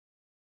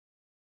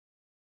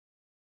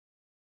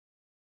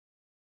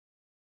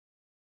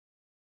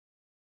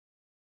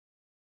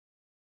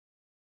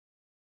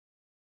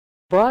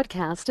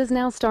Broadcast is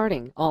now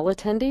starting. All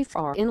attendees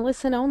are in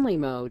listen-only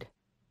mode.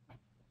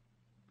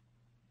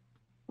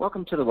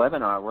 Welcome to the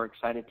webinar. We're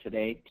excited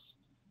today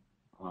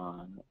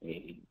on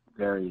a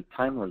very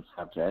timely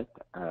subject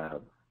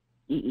of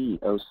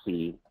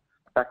EEOC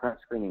background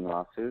screening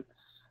lawsuits.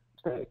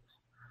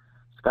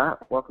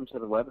 Scott, welcome to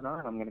the webinar,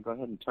 and I'm going to go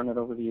ahead and turn it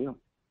over to you.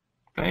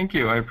 Thank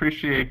you. I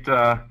appreciate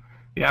the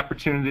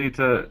opportunity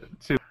to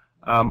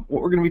what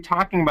we're going to be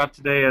talking about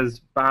today, as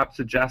Bob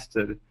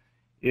suggested,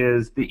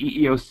 is the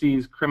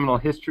EEOC's criminal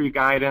history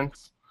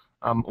guidance,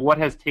 what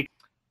has taken,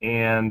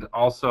 and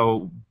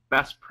also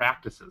best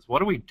practices. What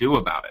do we do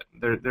about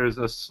it? There's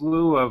a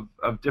slew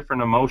of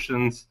different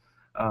emotions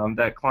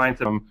that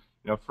clients have,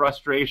 from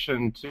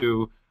frustration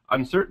to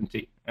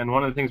uncertainty. And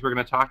one of the things we're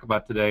going to talk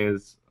about today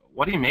is,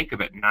 what do you make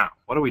of it now?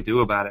 What do we do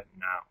about it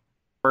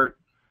now?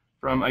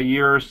 From a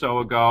year or so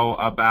ago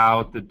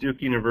about the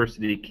Duke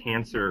University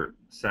Cancer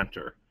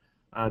Center.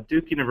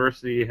 Duke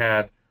University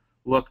had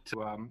looked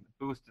to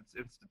boost its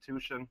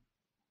institution.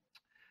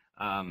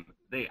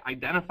 They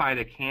identified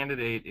a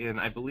candidate in,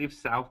 I believe,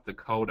 South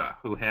Dakota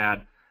who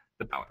had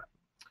the power.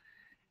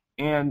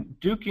 And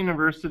Duke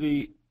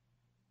University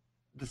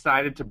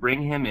decided to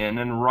bring him in,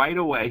 and right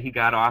away he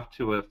got off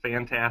to a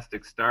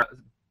fantastic start,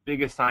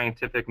 biggest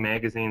scientific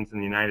magazines in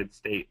the United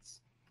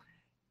States.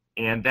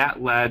 And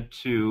that led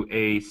to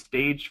a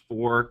stage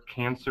 4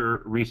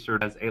 cancer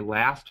research as a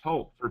last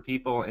hope for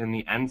people in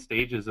the end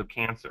stages of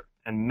cancer.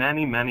 And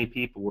many, many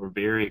people were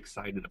very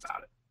excited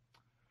about it.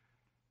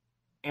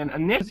 And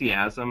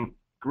enthusiasm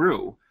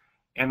grew.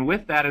 And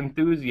with that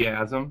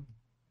enthusiasm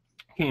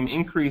came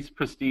increased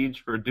prestige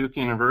for Duke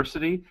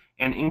University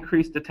and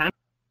increased attention.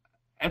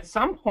 At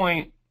some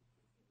point,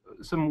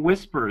 some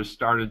whispers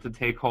started to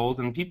take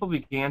hold, and people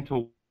began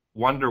to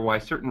wonder why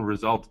certain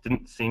results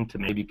didn't seem to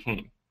maybe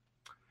came.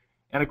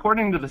 And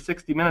according to the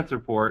 60 Minutes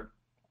report,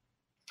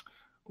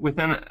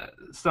 within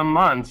some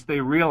months,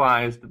 they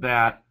realized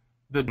that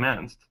the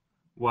commenced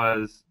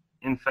was,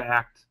 in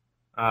fact,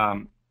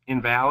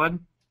 invalid,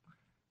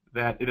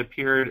 that it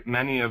appeared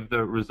many of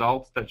the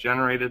results that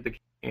generated the,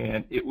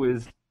 and it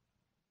was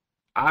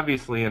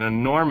obviously an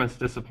enormous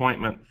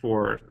disappointment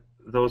for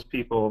those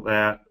people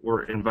that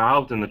were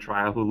involved in the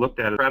trial, who looked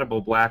at an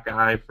incredible black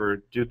eye for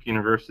Duke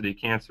University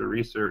Cancer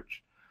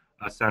Research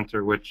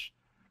Center, which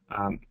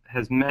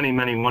has many,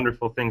 many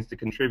wonderful things to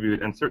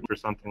contribute, and certainly for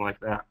something like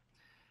that.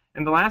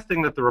 And the last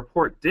thing that the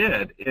report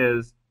did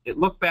is it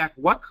looked back,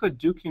 what could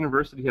Duke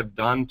University have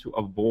done to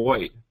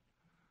avoid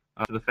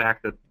the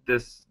fact that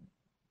this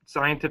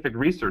scientific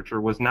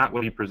researcher was not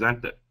what he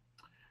presented?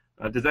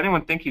 Does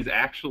anyone think he's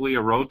actually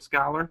a Rhodes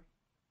Scholar?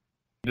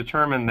 He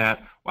determined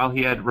that while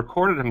he had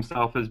recorded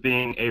himself as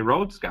being a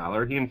Rhodes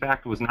Scholar, he in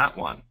fact was not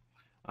one.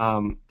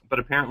 But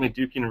apparently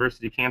Duke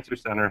University Cancer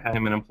Center had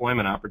him an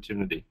employment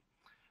opportunity.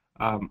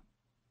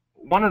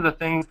 One of the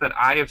things that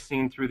I have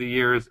seen through the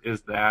years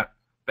is that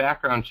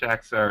background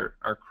checks are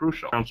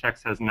crucial. Background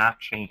checks has not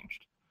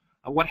changed.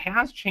 What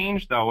has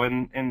changed, though,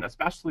 and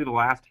especially the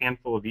last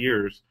handful of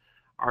years,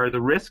 are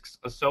the risks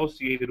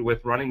associated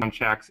with running background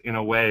checks in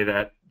a way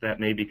that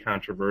may be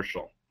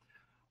controversial.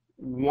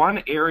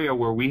 One area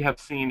where we have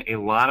seen a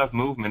lot of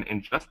movement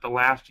in just the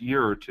last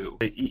year or two,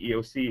 the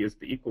EEOC is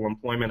the Equal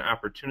Employment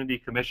Opportunity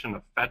Commission,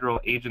 a federal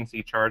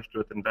agency charged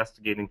with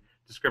investigating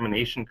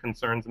discrimination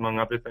concerns, among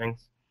other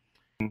things,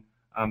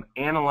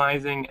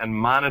 analyzing and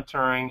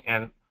monitoring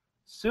and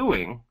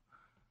suing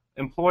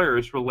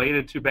employers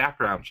related to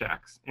background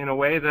checks in a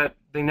way that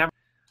they never.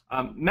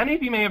 Many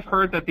of you may have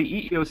heard that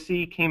the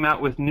EEOC came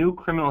out with new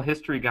criminal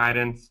history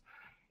guidance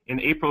in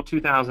April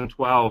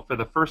 2012 for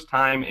the first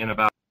time in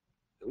about.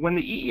 When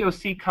the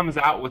EEOC comes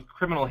out with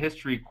criminal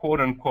history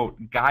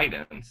quote-unquote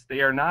guidance,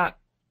 they are not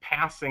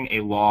passing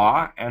a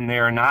law, and they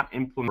are not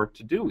implementing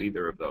to do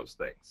either of those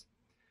things.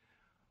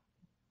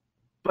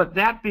 But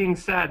that being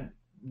said,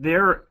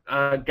 their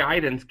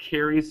guidance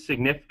carries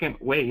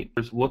significant weight.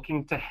 There's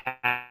looking to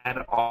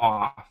head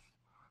off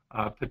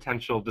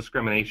potential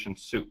discrimination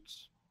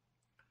suits.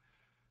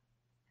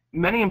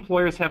 Many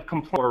employers have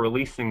complained for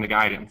releasing the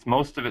guidance.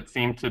 Most of it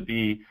seemed to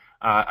be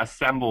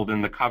assembled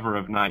in the cover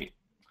of night.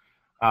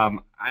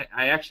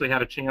 I actually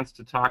had a chance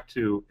to talk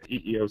to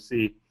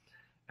EEOC,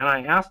 and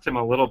I asked him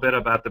a little bit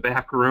about the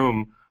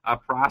backroom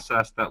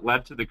process that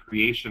led to the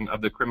creation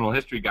of the criminal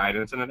history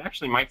guidance, and it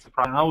actually might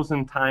surprise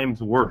 1,000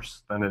 times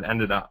worse than it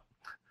ended up.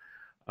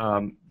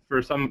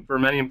 For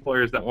many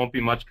employers, that won't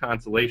be much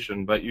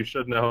consolation, but you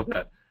should know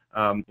that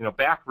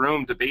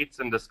backroom debates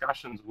and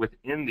discussions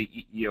within the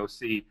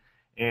EEOC,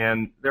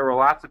 and there were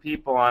lots of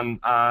people on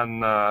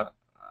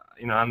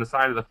the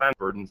side of the fence,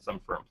 burdensome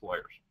for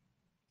employers.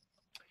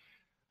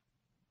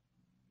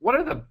 What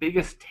are the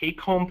biggest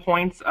take-home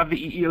points of the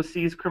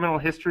EEOC's criminal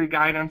history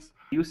guidance?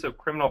 The use of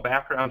criminal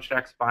background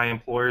checks by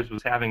employers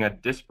was having a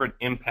disparate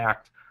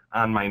impact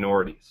on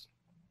minorities.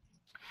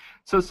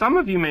 So some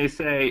of you may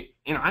say,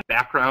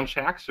 background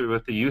checks or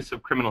with the use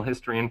of criminal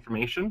history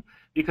information,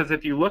 because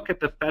if you look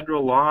at the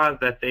federal law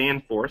that they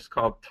enforce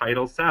called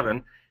Title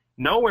VII,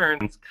 nowhere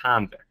in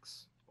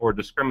convicts or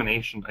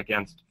discrimination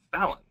against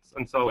felons. this.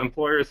 And so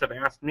employers have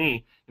asked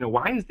me,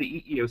 why is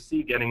the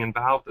EEOC getting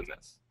involved in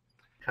this?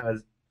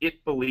 Because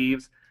it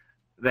believes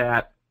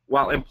that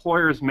while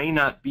employers may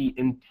not be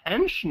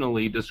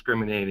intentionally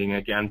discriminating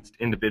against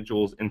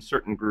individuals in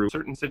certain groups,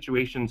 certain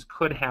situations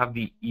could have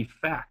the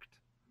effect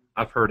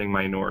of hurting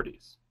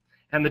minorities.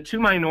 And the two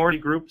minority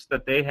groups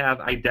that they have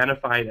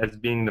identified as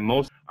being the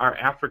most are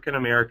African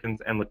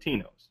Americans and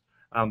Latinos.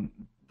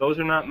 Those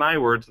are not my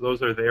words,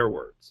 those are their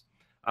words.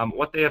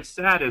 What they have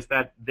said is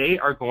that they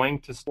are going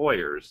to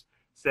employers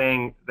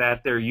saying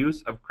that their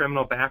use of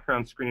criminal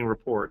background screening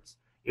reports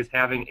is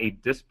having a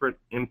disparate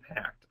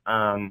impact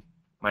on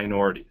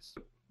minorities.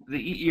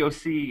 The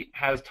EEOC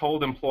has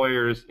told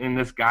employers in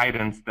this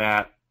guidance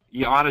that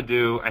you ought to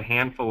do a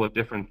handful of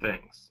different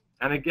things.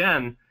 And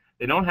again,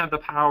 they don't have the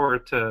power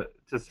to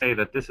say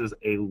that this is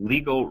a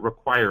legal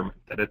requirement,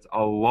 that it's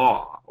a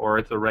law or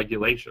it's a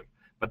regulation.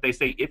 But they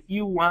say if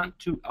you want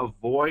to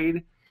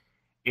avoid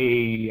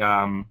a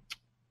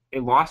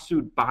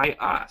lawsuit by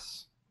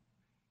us,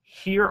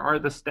 here are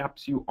the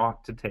steps you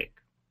ought to take.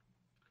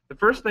 The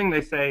first thing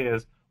they say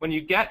is when you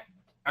get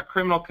a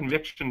criminal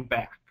conviction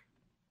back,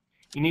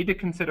 you need to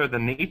consider the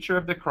nature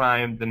of the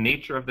crime, the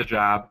nature of the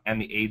job, and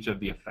the age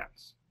of the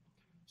offense.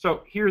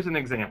 So here's an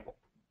example.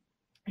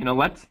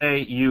 Let's say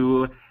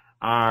you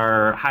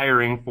are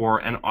hiring for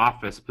an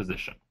office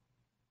position,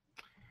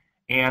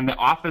 and the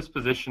office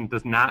position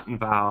does not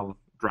involve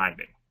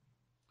driving.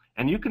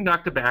 And you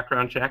conduct a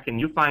background check, and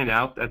you find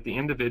out that the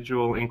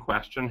individual in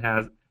question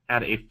has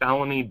had a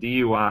felony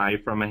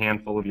DUI from a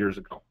handful of years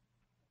ago.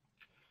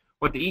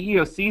 What the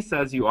EEOC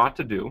says you ought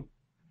to do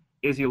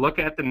is you look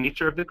at the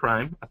nature of the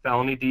crime, a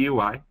felony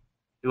DUI,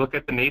 you look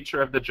at the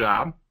nature of the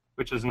job,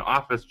 which is an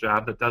office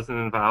job that doesn't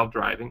involve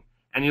driving,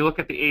 and you look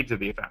at the age of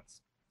the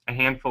offense, a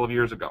handful of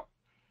years ago.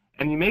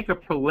 And you make a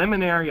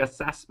preliminary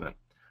assessment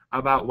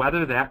about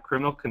whether that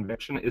criminal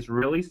conviction is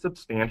really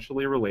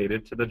substantially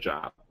related to the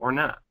job or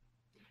not.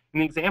 In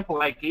the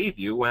example I gave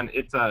you, when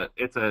it's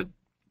a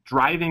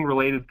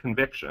driving-related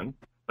conviction,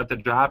 but the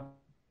job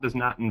does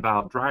not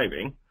involve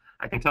driving,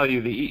 I can tell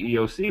you the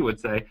EEOC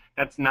would say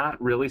that's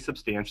not really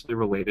substantially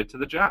related to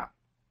the job.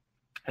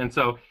 And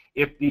so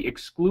if the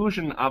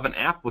exclusion of an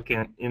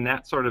applicant in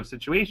that sort of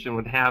situation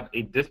would have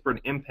a disparate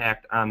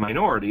impact on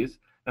minorities,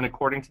 then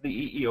according to the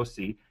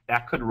EEOC,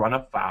 that could run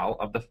afoul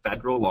of the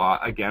federal law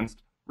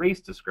against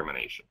race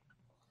discrimination.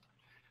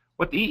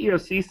 What the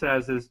EEOC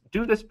says is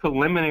do this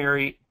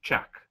preliminary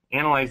check,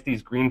 analyze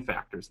these green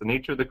factors, the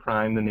nature of the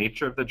crime, the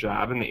nature of the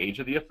job, and the age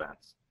of the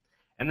offense.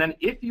 And then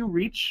if you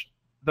reach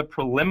the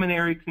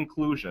preliminary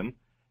conclusion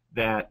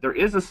that there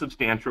is a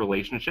substantial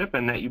relationship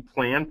and that you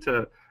plan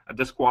to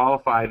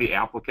disqualify the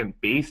applicant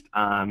based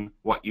on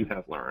what you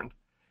have learned,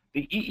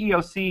 the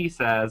EEOC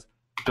says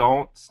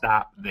don't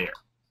stop there.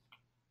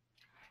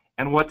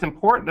 And what's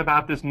important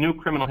about this new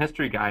criminal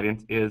history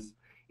guidance is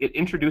it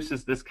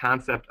introduces this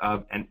concept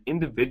of an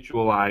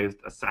individualized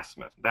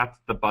assessment. That's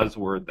the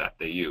buzzword that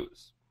they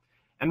use.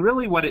 And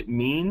really what it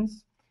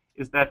means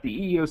is that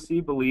the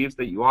EEOC believes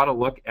that you ought to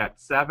look at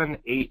 7,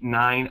 8,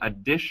 9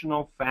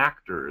 additional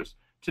factors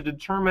to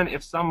determine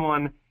if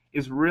someone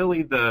is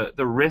really the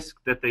risk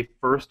that they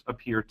first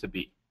appear to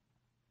be.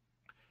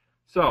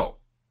 So,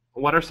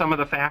 what are some of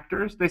the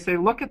factors? They say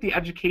look at the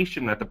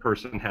education that the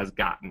person has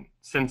gotten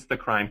since the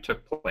crime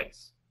took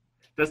place.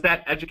 Does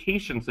that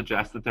education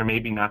suggest that they're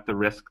maybe not the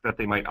risk that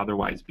they might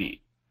otherwise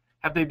be?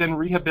 Have they been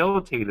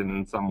rehabilitated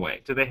in some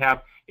way? Do they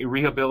have a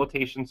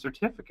rehabilitation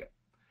certificate?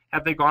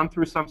 Have they gone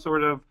through some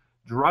sort of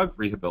drug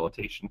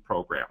rehabilitation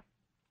program?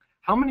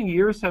 How many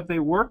years have they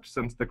worked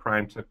since the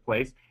crime took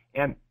place,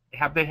 and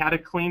have they had a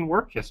clean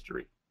work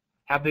history?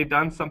 Have they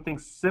done something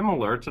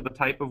similar to the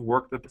type of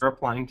work that they're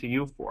applying to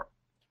you for?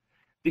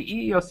 The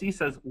EEOC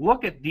says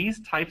look at these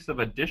types of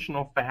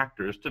additional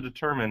factors to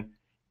determine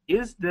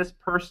is this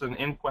person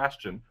in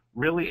question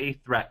really a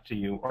threat to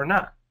you or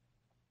not?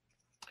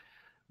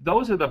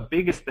 Those are the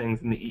biggest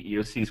things in the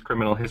EEOC's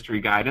criminal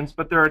history guidance,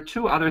 but there are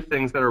two other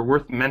things that are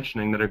worth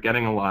mentioning that are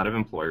getting a lot of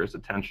employers'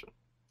 attention.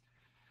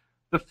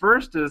 The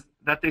first is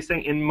that they say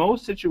in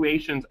most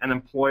situations an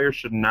employer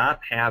should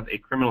not have a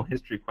criminal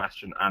history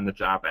question on the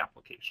job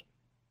application.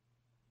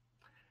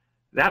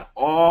 That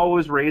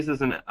always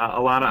raises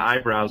a lot of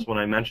eyebrows when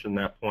I mention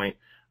that point.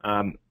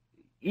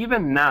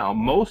 Even now,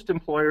 most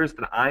employers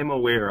that I'm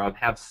aware of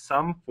have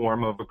some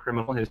form of a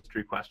criminal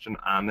history question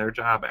on their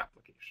job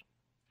application.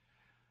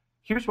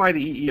 Here's why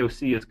the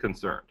EEOC is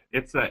concerned.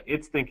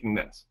 It's thinking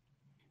this.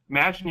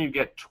 Imagine you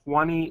get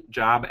 20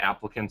 job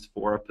applicants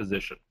for a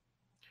position,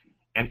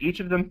 and each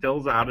of them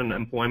fills out an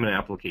employment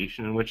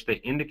application in which they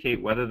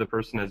indicate whether the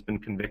person has been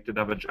convicted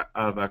of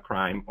a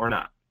crime or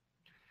not.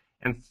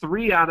 And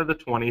 3 out of the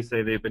 20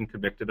 say they've been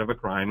convicted of a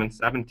crime, and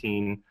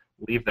 17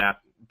 leave that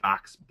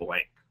box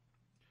blank.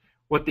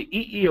 What the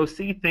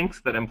EEOC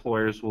thinks that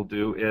employers will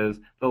do is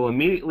they'll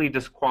immediately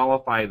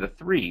disqualify the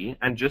 3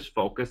 and just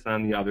focus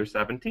on the other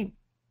 17.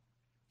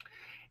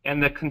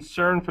 And the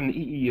concern from the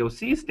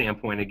EEOC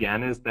standpoint,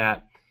 again, is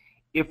that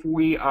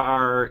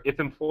if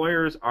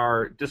employers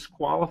are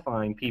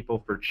disqualifying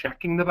people for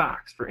checking the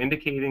box for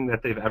indicating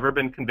that they've ever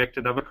been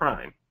convicted of a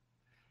crime,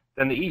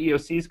 then the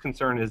EEOC's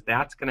concern is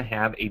that's going to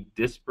have a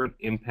disparate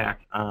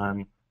impact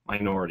on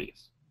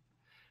minorities.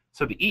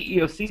 So the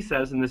EEOC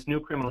says in this new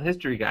criminal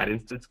history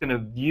guidance that it's going to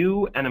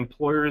view an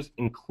employer's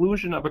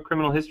inclusion of a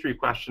criminal history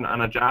question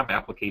on a job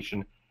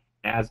application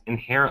as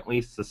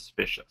inherently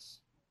suspicious.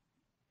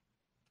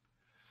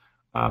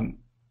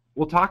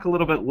 We'll talk a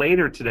little bit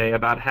later today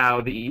about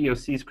how the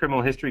EEOC's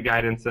criminal history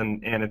guidance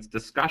and its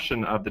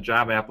discussion of the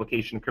job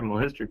application criminal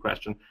history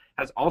question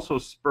has also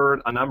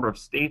spurred a number of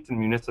states and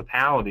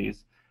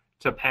municipalities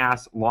to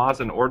pass laws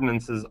and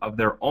ordinances of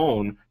their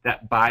own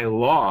that by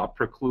law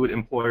preclude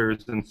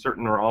employers in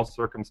certain or all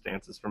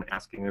circumstances from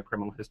asking a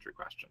criminal history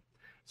question.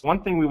 So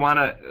one thing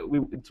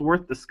it's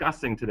worth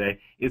discussing today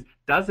is,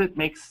 does it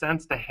make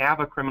sense to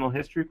have a criminal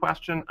history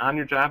question on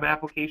your job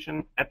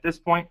application at this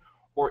point,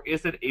 or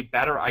is it a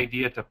better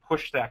idea to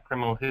push that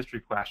criminal history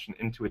question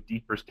into a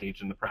deeper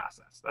stage in the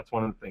process? That's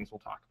one of the things we'll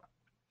talk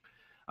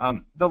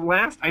about. The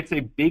last, I'd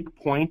say, big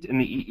point in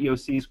the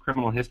EEOC's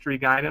criminal history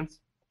guidance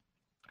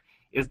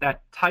is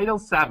that Title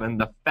VII,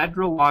 the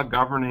federal law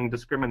governing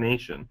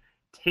discrimination,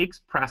 takes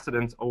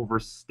precedence over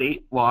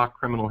state law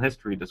criminal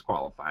history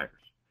disqualifiers.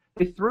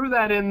 They threw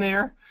that in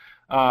there.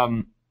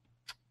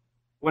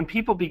 When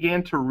people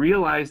began to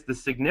realize the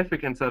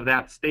significance of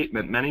that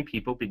statement, many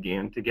people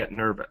began to get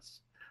nervous.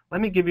 Let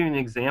me give you an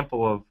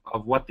example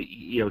of what the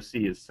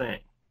EEOC is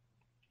saying.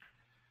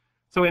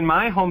 So in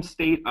my home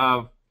state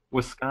of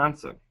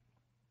Wisconsin,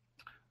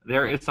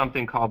 there is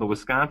something called the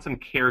Wisconsin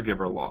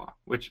Caregiver Law,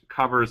 which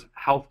covers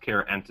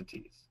healthcare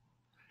entities.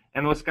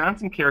 And the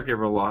Wisconsin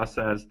Caregiver Law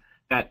says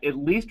that at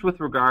least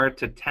with regard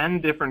to 10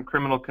 different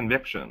criminal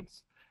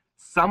convictions,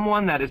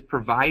 someone that is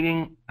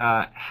providing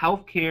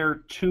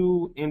healthcare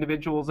to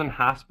individuals in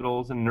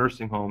hospitals and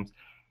nursing homes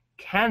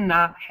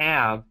cannot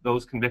have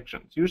those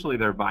convictions. Usually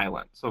they're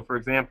violent. So for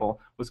example,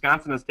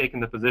 Wisconsin has taken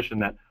the position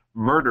that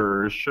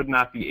murderers should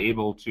not be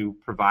able to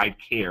provide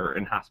care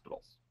in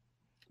hospitals.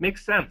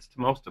 Makes sense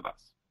to most of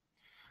us.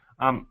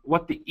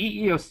 What the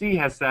EEOC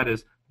has said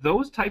is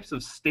those types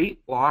of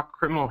state law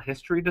criminal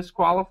history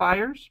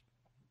disqualifiers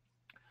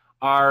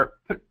are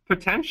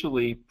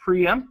potentially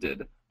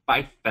preempted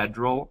by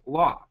federal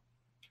law.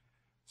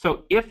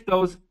 So if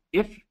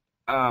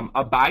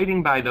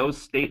abiding by those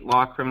state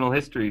law criminal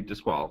history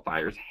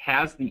disqualifiers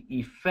has the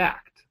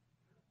effect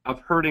of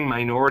hurting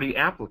minority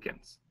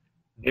applicants,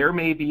 there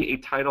may be a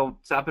Title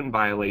VII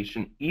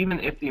violation even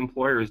if the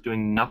employer is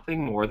doing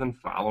nothing more than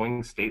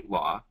following state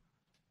law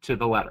to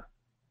the letter.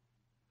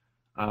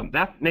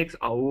 That makes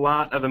a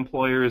lot of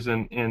employers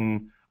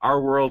in our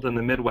world in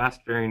the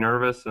Midwest very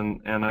nervous,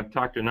 and I've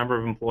talked to a number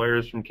of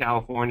employers from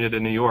California to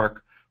New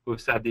York who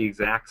have said the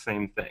exact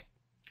same thing.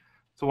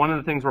 So one of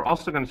the things we're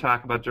also going to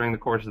talk about during the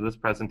course of this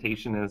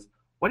presentation is,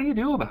 what do you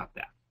do about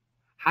that?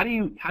 How do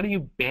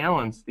you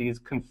balance these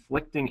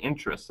conflicting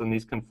interests and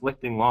these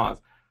conflicting laws?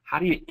 How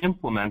do you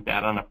implement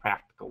that on a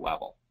practical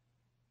level?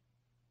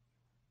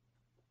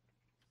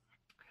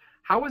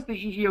 How was the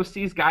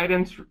EEOC's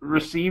guidance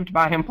received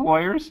by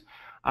employers?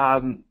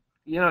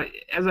 You know,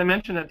 as I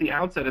mentioned at the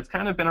outset, it's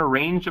kind of been a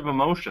range of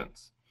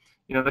emotions.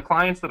 You know, the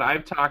clients that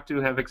I've talked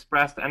to have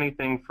expressed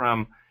anything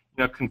from,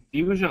 you know,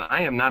 confusion,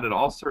 I am not at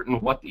all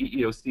certain what the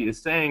EEOC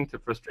is saying, to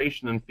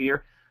frustration and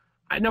fear.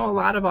 I know a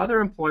lot of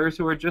other employers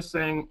who are just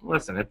saying,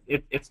 listen,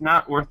 it's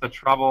not worth the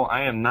trouble.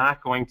 I am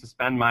not going to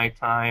spend my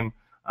time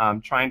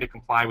trying to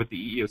comply with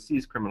the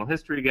EEOC's criminal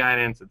history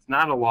guidance. It's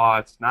not a law.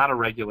 It's not a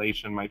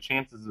regulation. My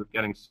chances of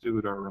getting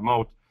sued are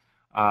remote,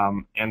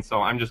 and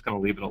so I'm just going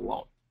to leave it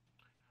alone.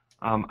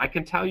 I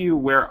can tell you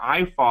where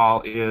I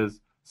fall is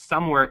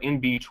somewhere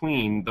in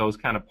between those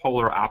kind of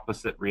polar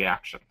opposite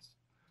reactions.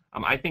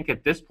 I think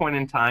at this point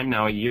in time,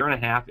 now a year and a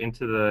half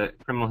into the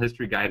criminal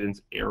history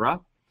guidance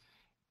era,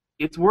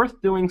 it's worth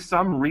doing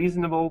some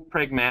reasonable,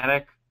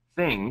 pragmatic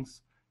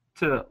things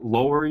to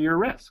lower your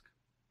risk.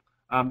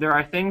 There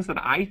are things that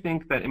I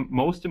think that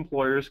most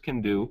employers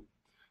can do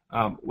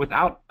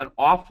without an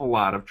awful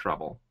lot of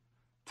trouble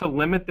to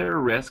limit their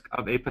risk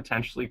of a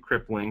potentially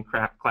crippling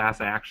class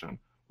action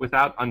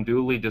without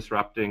unduly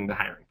disrupting the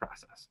hiring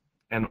process.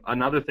 And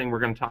another thing we're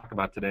going to talk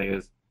about today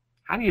is,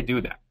 how do you do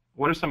that?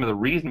 What are some of the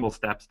reasonable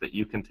steps that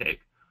you can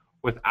take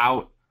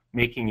without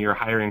making your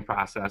hiring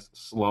process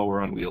slow or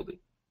unwieldy?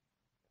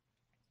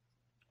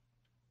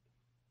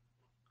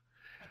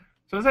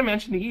 So as I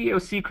mentioned, the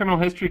EEOC criminal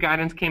history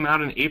guidance came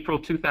out in April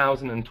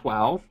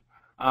 2012.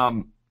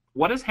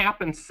 What has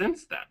happened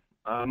since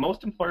then?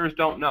 Most employers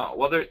don't know.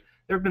 Well, there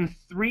have been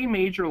 3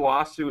 major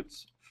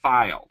lawsuits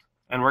filed,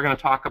 and we're going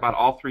to talk about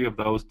all 3 of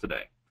those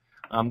today.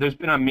 There's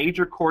been a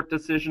major court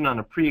decision on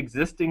a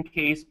pre-existing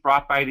case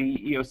brought by the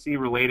EEOC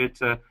related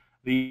to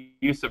the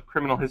use of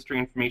criminal history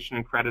information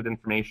and credit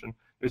information.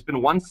 There's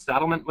been 1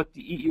 settlement with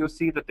the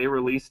EEOC that they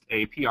released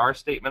a PR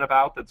statement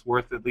about that's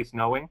worth at least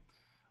knowing.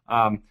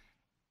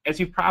 as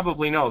you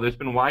probably know, there's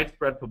been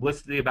widespread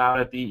publicity about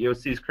it. The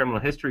EEOC's criminal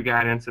history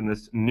guidance and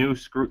this new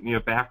scrutiny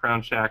of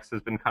background checks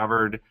has been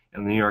covered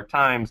in the New York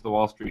Times, the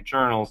Wall Street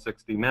Journal,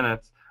 60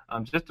 Minutes,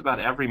 just about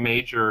every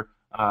major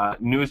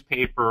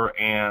newspaper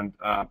and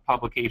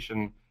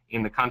publication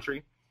in the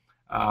country.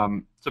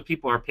 So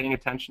people are paying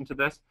attention to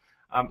this.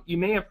 You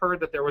may have heard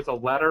that there was a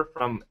letter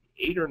from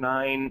 8 or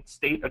 9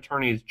 state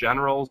attorneys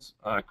generals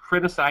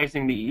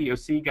criticizing the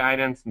EEOC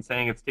guidance and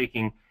saying it's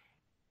taking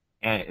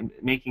and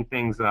making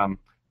things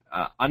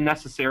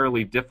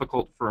unnecessarily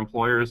difficult for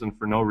employers and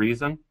for no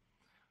reason.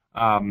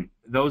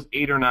 Those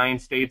 8 or 9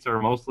 states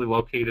are mostly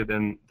located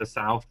in the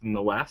South and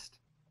the West.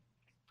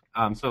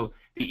 So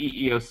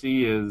the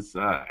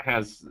EEOC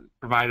has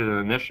provided an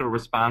initial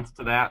response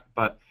to that,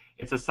 but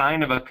it's a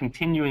sign of a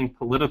continuing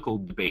political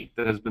debate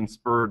that has been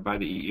spurred by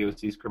the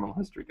EEOC's criminal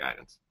history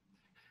guidance.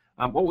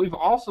 What we've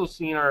also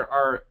seen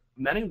are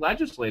many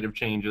legislative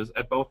changes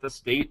at both the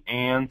state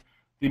and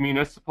the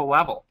municipal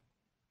level.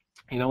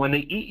 You know, when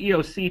the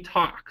EEOC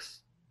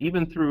talks,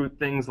 even through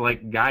things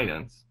like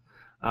guidance,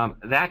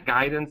 that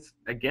guidance,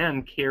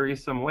 again,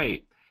 carries some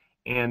weight.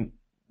 And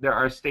there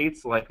are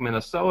states like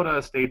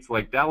Minnesota, states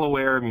like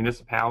Delaware,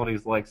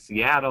 municipalities like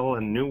Seattle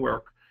and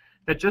Newark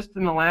that just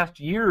in the last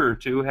year or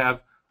two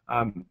have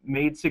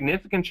made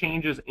significant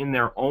changes in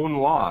their own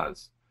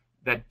laws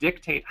that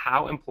dictate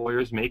how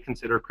employers may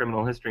consider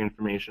criminal history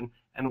information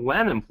and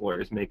when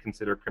employers may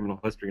consider criminal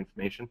history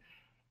information.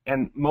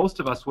 And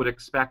most of us would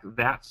expect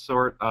that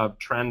sort of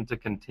trend to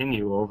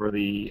continue over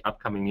the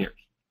upcoming years.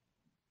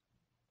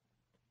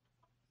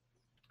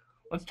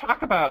 Let's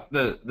talk about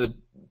the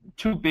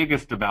 2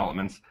 biggest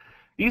developments.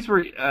 These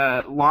were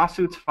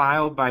lawsuits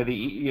filed by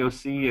the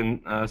EEOC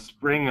in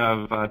spring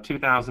of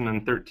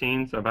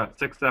 2013, so about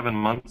 6-7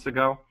 months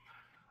ago.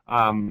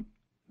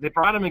 They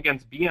brought them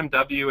against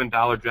BMW and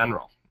Dollar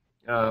General.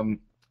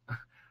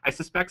 I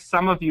suspect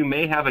some of you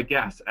may have a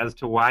guess as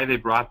to why they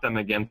brought them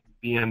against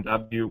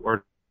BMW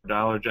or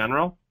Dollar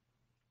General,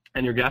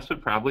 and your guess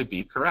would probably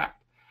be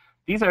correct.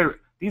 These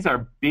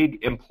are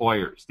big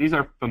employers. These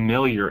are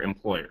familiar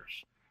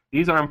employers.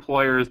 These are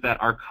employers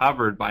that are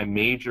covered by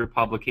major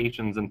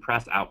publications and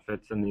press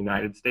outfits in the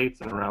United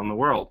States and around the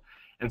world.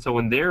 And so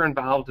when they're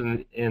involved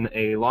in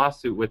a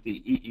lawsuit with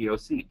the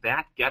EEOC,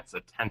 that gets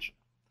attention.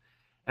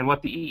 And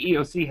what the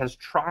EEOC has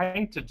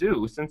tried to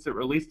do since it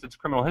released its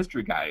criminal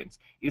history guidance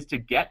is to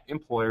get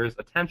employers'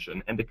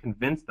 attention and to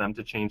convince them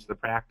to change their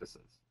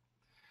practices.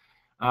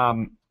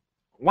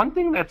 One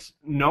thing that's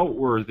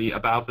noteworthy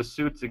about the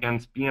suits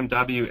against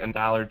BMW and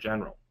Dollar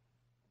General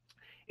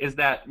is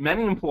that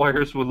many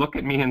employers would look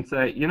at me and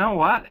say, you know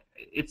what,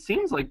 it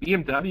seems like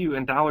BMW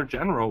and Dollar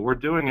General were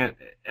doing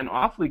an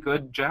awfully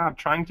good job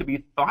trying to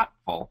be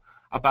thoughtful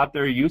about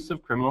their use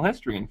of criminal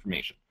history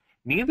information.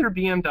 Neither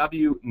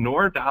BMW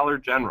nor Dollar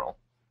General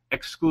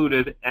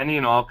excluded any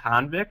and all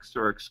convicts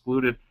or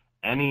excluded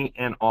any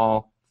and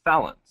all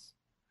felons.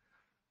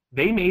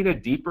 They made a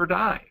deeper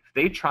dive.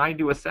 They tried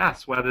to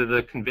assess whether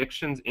the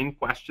convictions in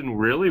question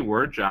really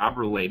were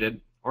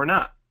job-related or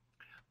not.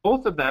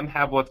 Both of them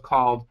have what's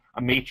called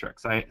a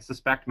matrix. I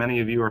suspect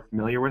many of you are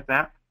familiar with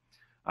that.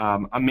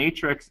 A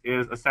matrix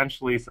is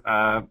essentially,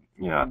 the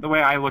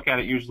way I look at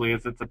it usually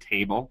is it's a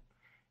table,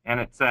 and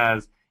it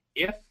says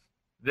if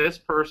this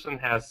person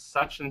has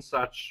such and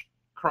such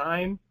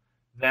crime,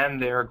 then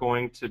they're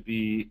going to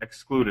be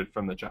excluded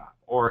from the job.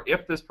 Or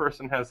if this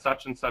person has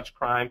such and such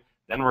crime,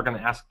 then we're going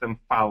to ask them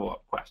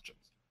follow-up questions.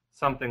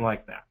 Something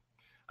like that.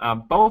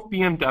 Both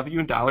BMW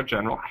and Dollar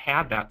General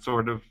had that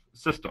sort of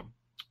system.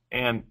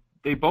 And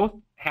they both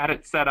had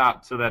it set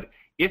up so that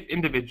if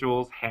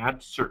individuals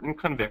had certain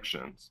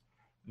convictions,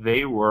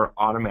 they were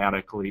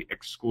automatically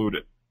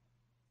excluded.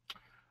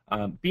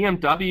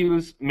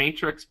 BMW's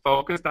matrix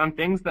focused on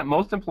things that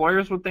most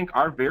employers would think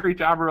are very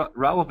job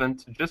relevant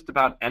to just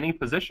about any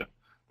position.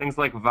 Things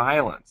like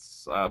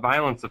violence,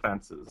 violence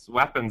offenses,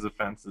 weapons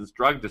offenses,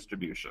 drug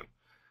distribution.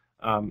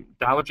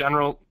 Dollar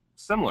General,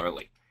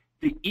 similarly.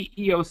 The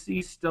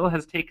EEOC still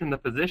has taken the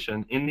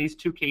position in these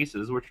 2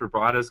 cases, which were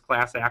brought as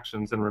class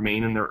actions and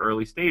remain in their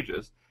early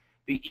stages.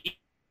 The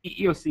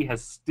EEOC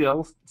has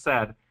still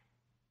said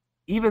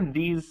even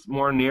these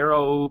more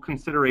narrow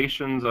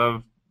considerations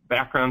of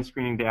background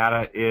screening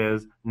data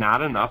is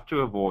not enough to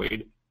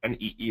avoid an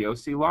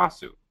EEOC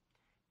lawsuit.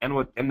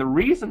 And the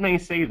reason they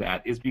say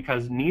that is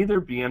because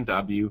neither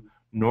BMW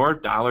nor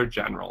Dollar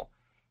General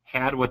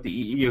had what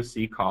the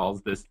EEOC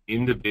calls this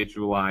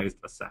individualized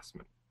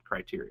assessment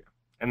criteria.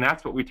 And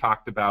that's what we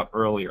talked about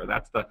earlier.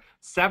 That's the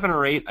 7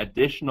 or 8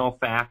 additional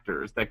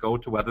factors that go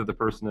to whether the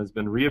person has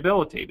been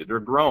rehabilitated or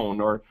grown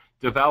or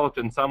developed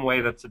in some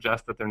way that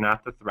suggests that they're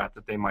not the threat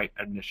that they might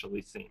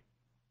initially seem.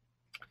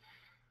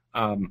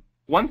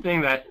 One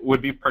thing that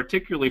would be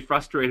particularly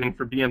frustrating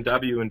for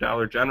BMW and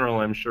Dollar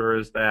General, I'm sure,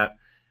 is that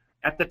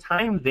at the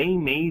time they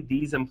made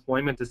these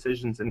employment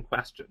decisions in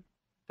question,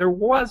 there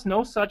was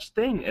no such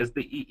thing as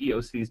the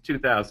EEOC's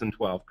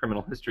 2012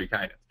 criminal history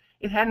guidance.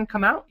 It hadn't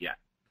come out yet.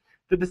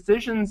 The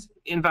decisions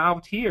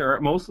involved here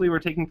mostly were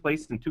taking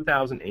place in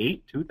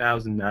 2008,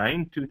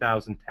 2009,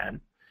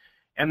 2010,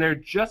 and they're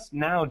just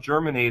now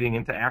germinating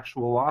into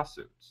actual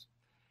lawsuits.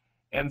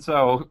 And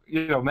so,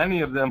 many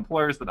of the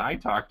employers that I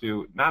talk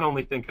to not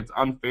only think it's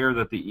unfair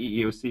that the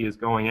EEOC is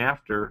going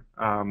after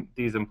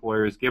these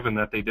employers, given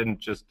that they didn't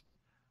just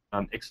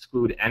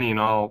exclude any and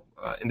all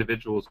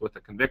individuals with a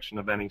conviction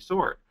of any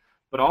sort,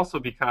 but also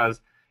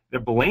because they're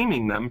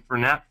blaming them for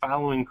not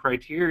following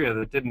criteria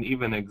that didn't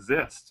even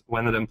exist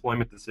when the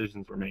employment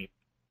decisions were made.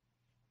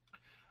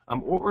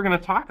 What we're going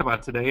to talk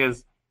about today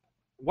is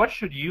what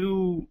should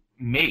you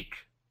make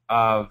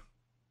of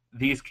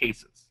these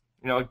cases?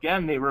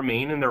 Again, they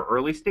remain in their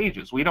early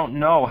stages. We don't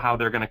know how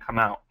they're going to come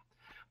out.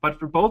 But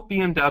for both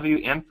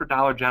BMW and for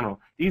Dollar General,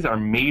 these are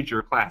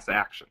major class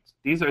actions.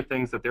 These are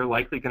things that they're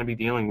likely going to be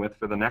dealing with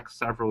for the next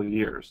several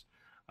years.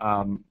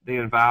 They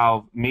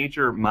involve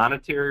major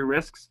monetary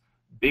risks.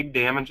 Big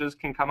damages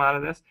can come out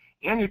of this.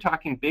 And you're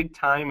talking big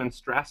time and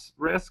stress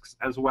risks,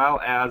 as well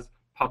as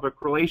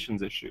public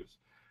relations issues.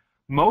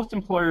 Most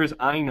employers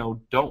I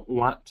know don't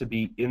want to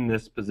be in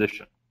this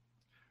position.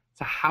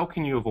 So how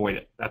can you avoid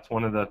it? That's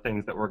one of the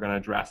things that we're going to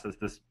address as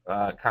this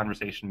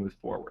conversation moves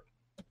forward.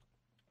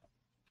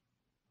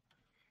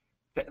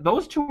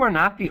 Those two are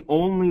not the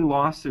only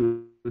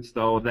lawsuits,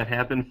 though, that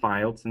have been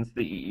filed since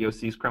the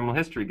EEOC's criminal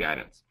history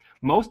guidance.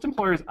 Most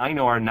employers I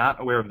know are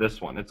not aware of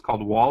this one. It's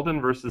called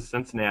Walden versus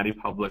Cincinnati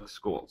Public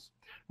Schools.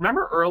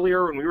 Remember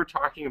earlier when we were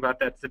talking about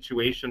that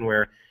situation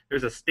where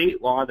there's a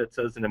state law that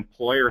says an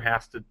employer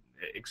has to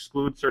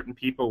exclude certain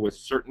people with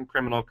certain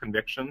criminal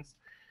convictions?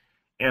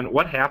 And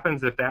what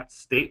happens if that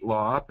state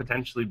law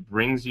potentially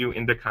brings you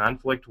into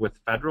conflict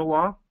with federal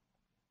law?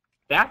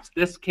 That's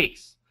this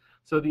case.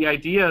 So the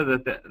idea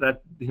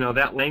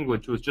that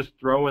language was just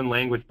throw-in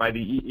language by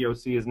the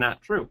EEOC is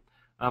not true.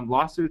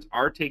 Lawsuits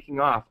are taking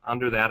off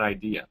under that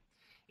idea.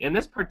 In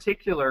this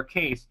particular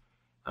case,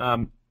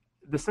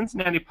 the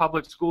Cincinnati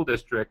Public School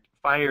District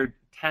fired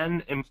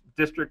 10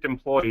 district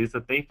employees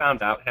that they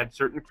found out had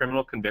certain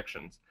criminal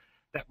convictions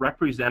that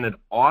represented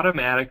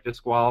automatic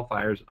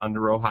disqualifiers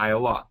under Ohio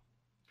law.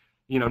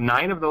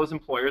 9 of those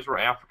employers were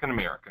African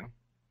American.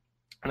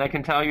 And I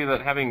can tell you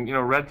that having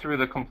read through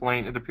the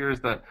complaint, it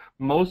appears that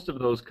most of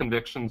those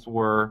convictions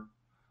were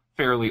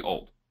fairly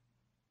old.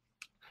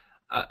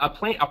 A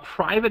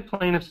private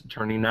plaintiff's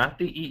attorney, not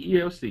the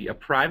EEOC, a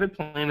private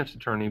plaintiff's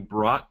attorney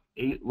brought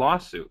a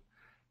lawsuit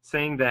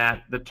saying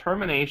that the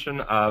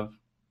termination of,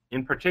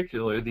 in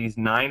particular, these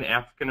 9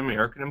 African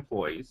American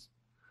employees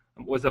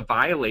was a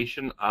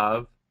violation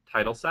of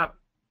Title VII.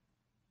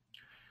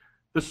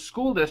 The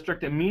school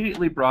district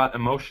immediately brought a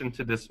motion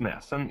to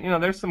dismiss. And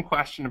there's some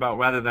question about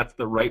whether that's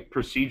the right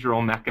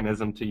procedural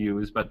mechanism to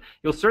use, but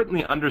you'll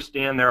certainly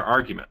understand their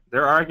argument.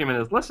 Their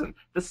argument is, listen,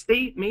 the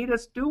state made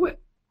us do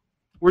it.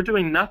 We're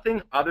doing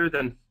nothing other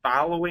than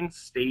following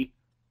state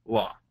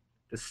law.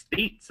 The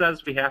state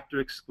says we have to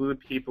exclude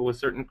people with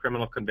certain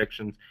criminal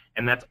convictions,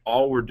 and that's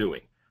all we're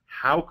doing.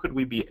 How could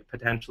we be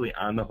potentially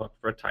on the hook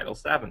for a Title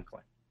VII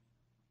claim?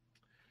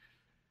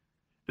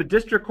 The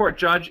district court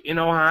judge in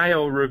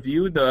Ohio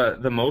reviewed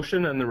the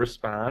motion and the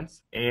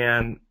response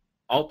and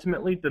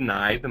ultimately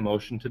denied the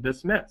motion to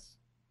dismiss.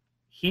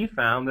 He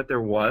found that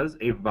there was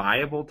a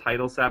viable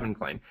Title VII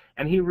claim,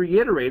 and he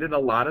reiterated a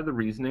lot of the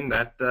reasoning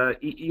that the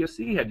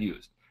EEOC had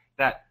used,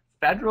 that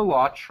federal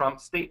law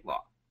trumps state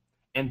law,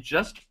 and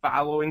just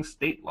following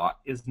state law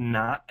is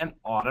not an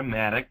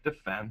automatic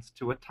defense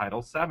to a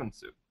Title VII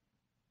suit.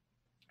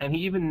 And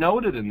he even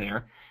noted in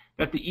there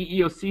that the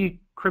EEOC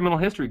criminal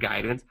history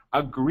guidance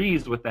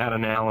agrees with that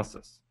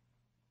analysis.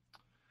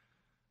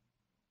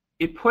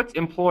 It puts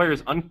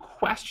employers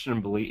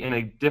unquestionably in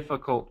a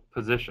difficult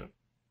position.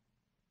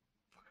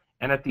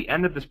 And at the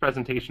end of this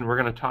presentation, we're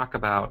going to talk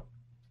about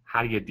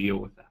how do you deal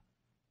with that.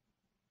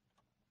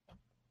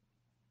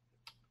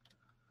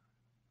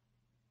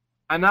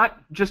 I'm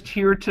not just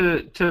here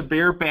to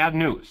bear bad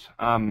news.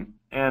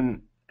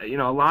 And a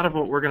lot of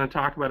what we're going to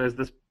talk about as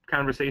this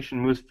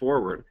conversation moves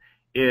forward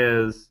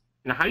is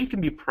how you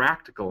can be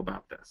practical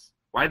about this.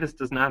 Why this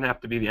does not have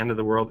to be the end of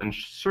the world, and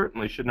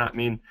certainly should not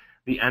mean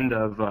the end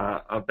of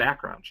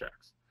background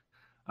checks.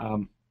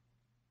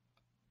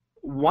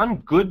 One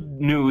good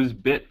news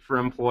bit for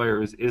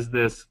employers is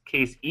this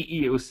case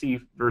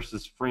EEOC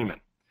versus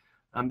Freeman.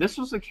 This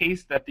was a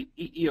case that the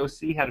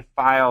EEOC had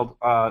filed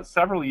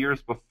several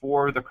years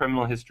before the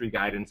criminal history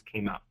guidance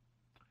came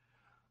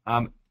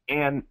out.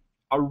 And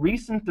a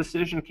recent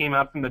decision came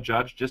out from the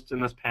judge just in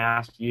this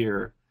past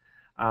year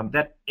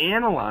that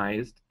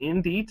analyzed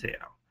in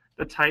detail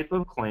the type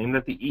of claim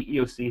that the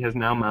EEOC has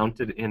now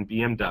mounted in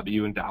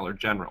BMW and Dollar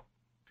General.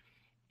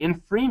 In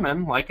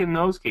Freeman, like in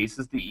those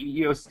cases, the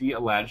EEOC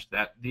alleged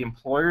that the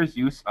employer's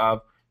use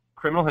of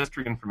criminal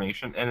history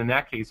information, and in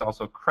that case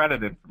also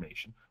credit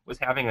information, was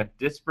having a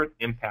disparate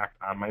impact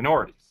on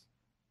minorities.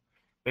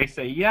 They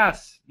say,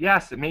 yes,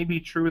 it may be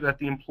true that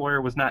the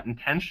employer was not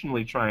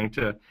intentionally trying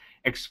to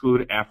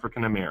exclude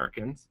African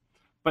Americans,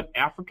 but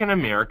African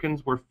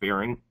Americans were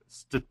faring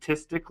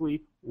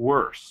statistically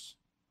worse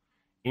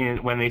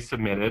when they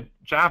submitted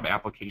job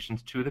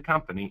applications to the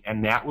company,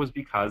 and that was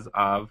because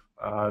of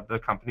the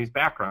company's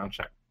background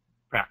check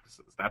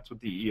practices. That's what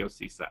the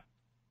EEOC said.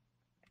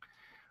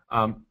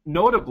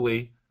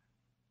 Notably,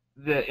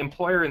 the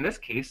employer in this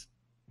case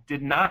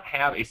did not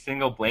have a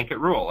single blanket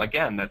rule,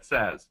 again, that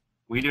says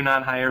we do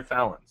not hire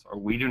felons or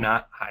we do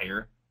not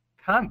hire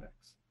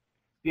convicts.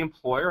 The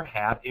employer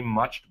had a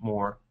much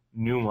more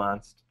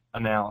nuanced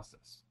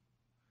analysis.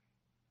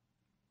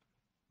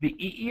 The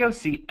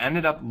EEOC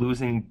ended up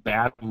losing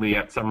badly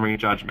at summary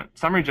judgment.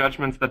 Summary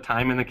judgment's the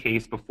time in the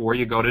case before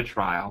you go to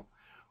trial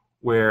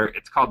where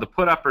it's called the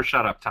put up or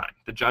shut up time.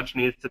 The judge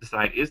needs to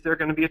decide, is there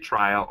going to be a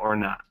trial or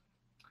not?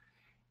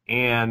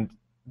 And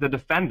the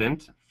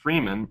defendant,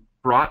 Freeman,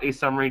 brought a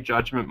summary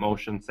judgment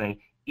motion saying,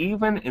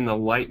 even in the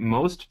light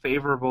most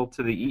favorable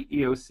to the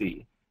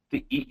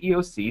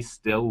EEOC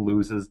still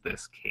loses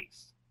this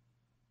case.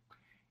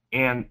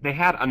 And they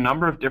had a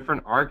number of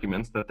different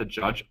arguments that the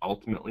judge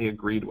ultimately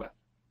agreed with.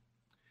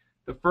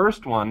 The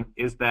first one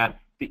is that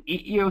the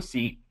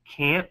EEOC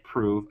can't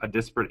prove a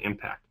disparate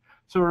impact.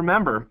 So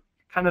remember,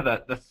 kind of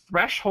the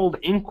threshold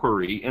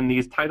inquiry in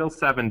these Title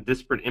VII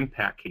disparate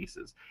impact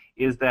cases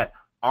is that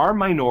are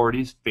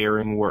minorities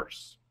faring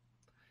worse?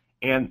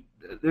 And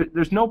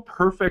there's no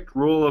perfect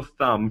rule of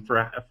thumb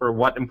for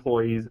what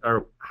employees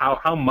or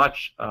how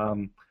much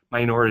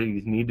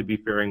minorities need to be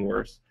faring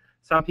worse.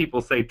 Some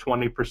people say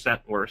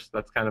 20% worse.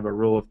 That's kind of a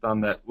rule of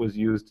thumb that was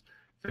used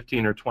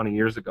 15 or 20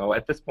 years ago.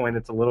 At this point,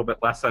 it's a little bit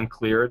less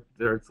unclear.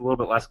 It's a little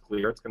bit less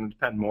clear. It's going to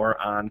depend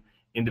more on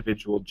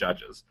individual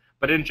judges.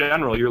 But in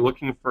general, you're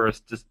looking for a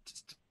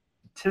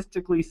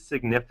statistically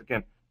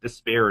significant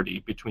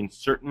disparity between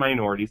certain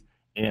minorities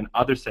and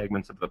other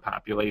segments of the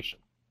population.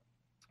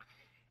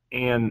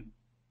 And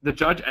the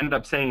judge ended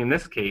up saying in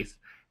this case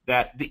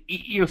that the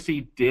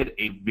EEOC did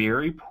a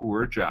very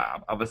poor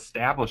job of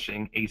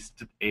establishing a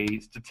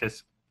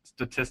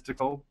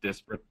statistical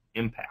disparate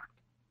impact.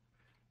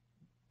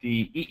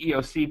 The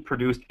EEOC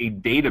produced a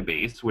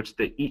database which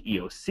the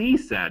EEOC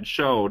said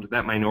showed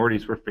that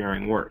minorities were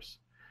faring worse.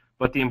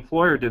 But the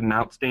employer did an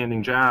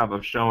outstanding job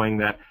of showing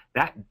that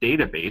that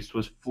database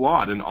was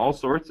flawed in all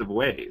sorts of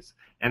ways,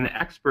 and the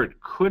expert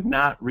could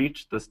not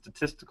reach the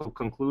statistical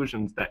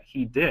conclusions that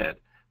he did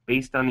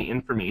based on the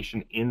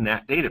information in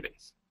that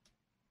database.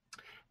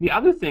 The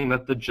other thing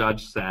that the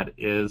judge said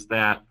is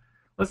that,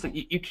 listen,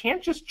 you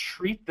can't just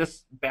treat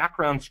this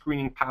background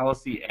screening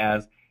policy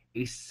as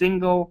a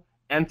single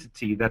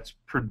entity that's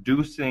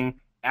producing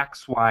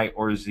X, Y,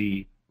 or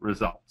Z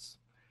results,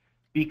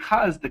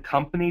 because the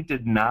company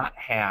did not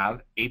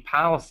have a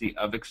policy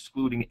of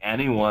excluding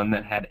anyone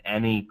that had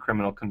any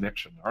criminal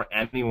conviction or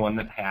anyone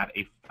that had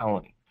a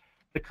felony.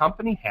 The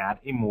company had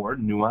a more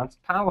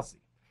nuanced policy.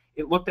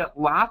 It looked at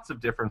lots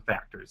of different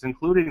factors,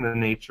 including the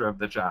nature of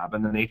the job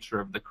and the nature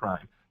of the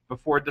crime,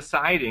 before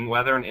deciding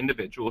whether an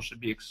individual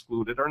should be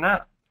excluded or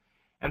not.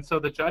 And so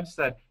the judge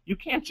said, you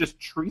can't just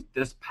treat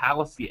this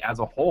policy as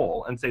a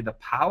whole and say the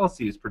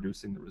policy is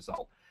producing the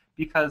result,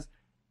 because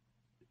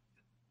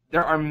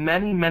there are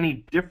many,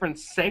 many different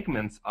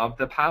segments of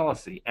the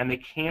policy, and they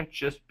can't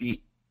just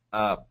be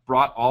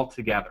brought all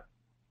together,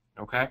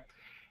 okay?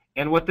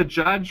 And what the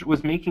judge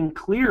was making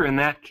clear in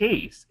that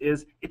case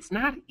is it's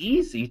not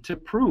easy to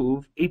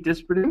prove a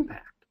disparate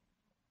impact.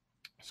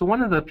 So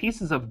one of the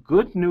pieces of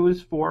good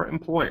news for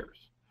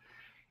employers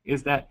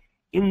is that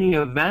in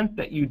the event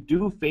that you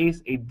do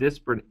face a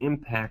disparate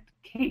impact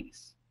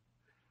case,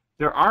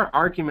 there are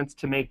arguments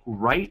to make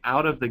right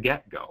out of the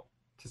get-go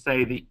to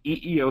say the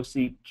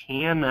EEOC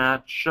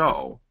cannot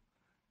show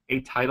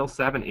a Title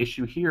VII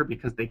issue here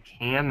because they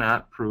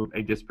cannot prove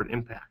a disparate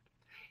impact.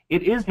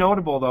 It is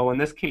notable, though, in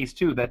this case,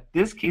 too, that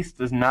this case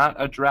does not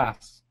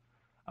address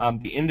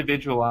the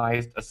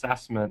individualized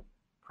assessment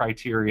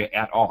criteria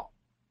at all.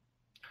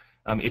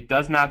 It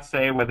does not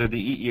say whether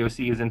the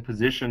EEOC is in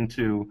position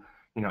to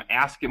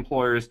ask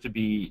employers to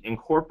be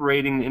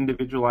incorporating the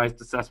individualized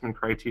assessment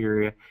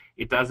criteria.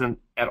 It doesn't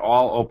at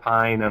all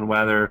opine on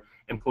whether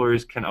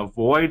employers can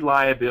avoid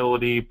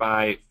liability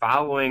by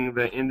following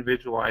the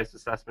individualized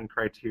assessment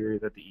criteria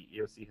that the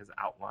EEOC has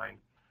outlined.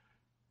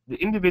 The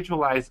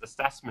individualized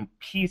assessment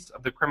piece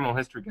of the criminal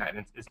history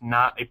guidance is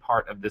not a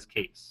part of this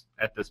case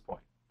at this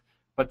point.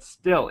 But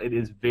still, it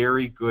is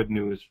very good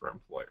news for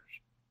employers.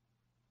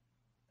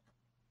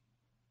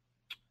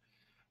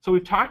 So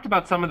we've talked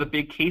about some of the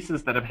big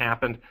cases that have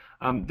happened.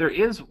 There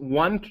is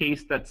one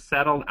case that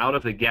settled out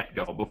of the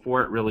get-go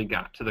before it really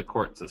got to the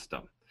court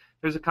system.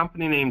 There's a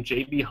company named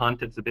J.B.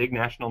 Hunt. It's a big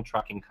national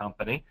trucking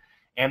company.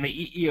 And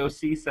the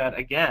EEOC said,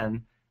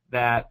 again,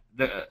 that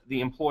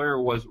the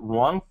employer was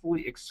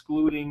wrongfully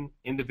excluding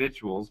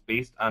individuals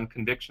based on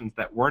convictions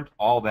that weren't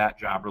all that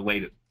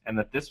job-related, and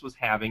that this was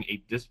having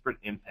a disparate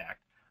impact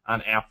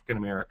on African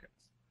Americans.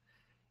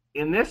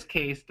 In this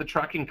case, the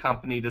trucking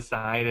company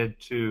decided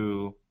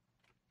to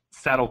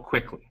settle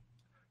quickly.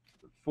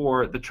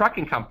 For the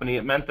trucking company,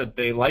 it meant that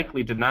they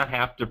likely did not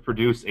have to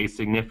produce a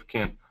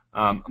significant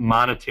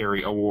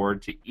monetary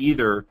award to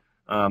either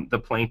the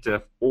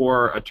plaintiff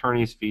or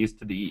attorney's fees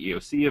to the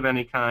EEOC of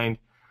any kind.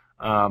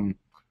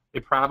 They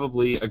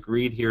probably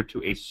agreed here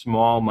to a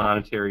small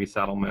monetary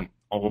settlement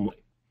only.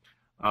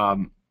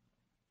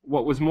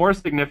 What was more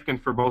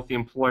significant for both the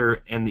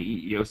employer and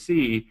the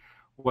EEOC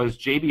was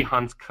J.B.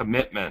 Hunt's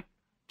commitment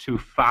to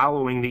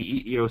following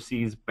the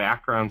EEOC's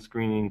background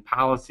screening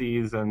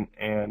policies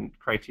and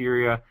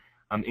criteria,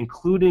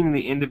 including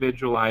the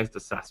individualized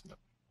assessment.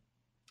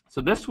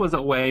 So this was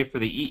a way for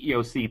the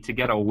EEOC to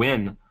get a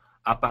win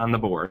up on the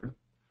board,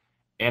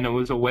 and it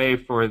was a way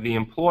for the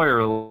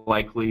employer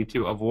likely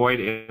to avoid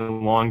a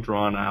long,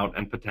 drawn-out,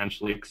 and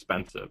potentially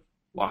expensive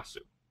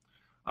lawsuit.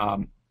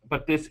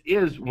 But this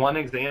is one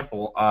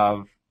example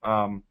of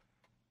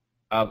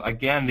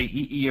again, the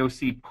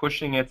EEOC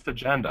pushing its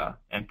agenda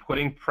and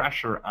putting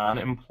pressure on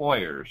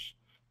employers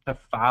to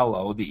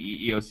follow the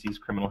EEOC's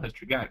criminal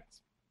history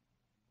guidance.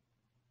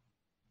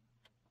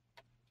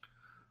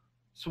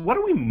 So what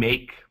do we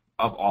make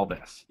of all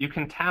this? You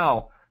can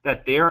tell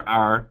that there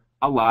are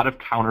a lot of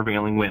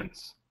countervailing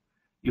winds.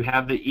 You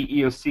have the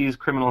EEOC's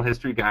criminal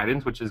history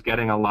guidance, which is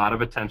getting a lot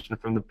of attention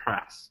from the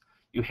press.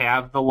 You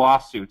have the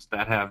lawsuits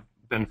that have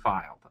been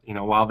filed. You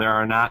know, while there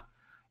are not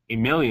a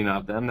million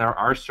of them, there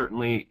are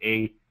certainly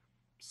a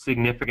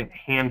significant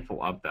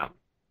handful of them.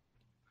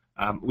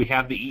 We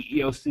have the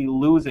EEOC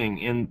losing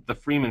in the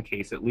Freeman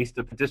case, at least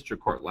at the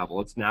district court level.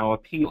 It's now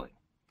appealing.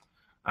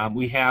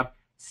 We have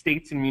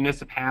states and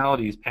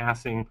municipalities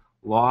passing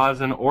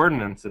laws and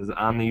ordinances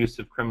on the use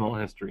of criminal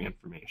history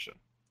information.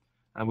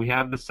 We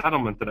have the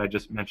settlement that I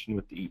just mentioned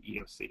with the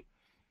EEOC.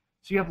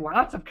 So you have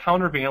lots of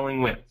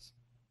countervailing winds.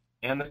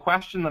 And the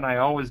question that I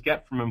always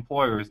get from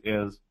employers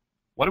is,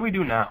 what do we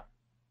do now?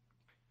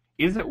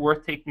 Is it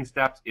worth taking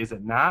steps? Is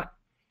it not?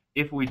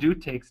 If we do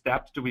take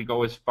steps, do we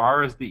go as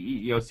far as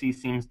the EEOC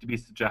seems to be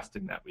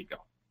suggesting that we go?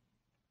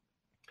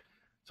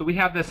 So we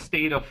have this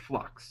state of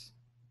flux.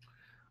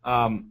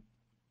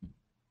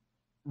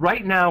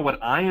 Right now, what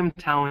I am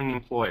telling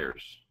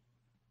employers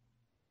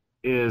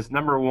is,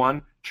 number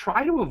one,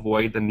 try to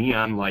avoid the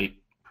neon light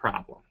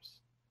problems.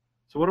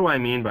 So what do I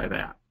mean by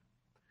that?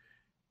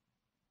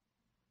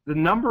 The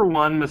number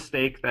one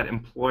mistake that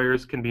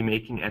employers can be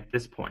making at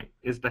this point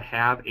is to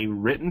have a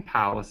written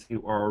policy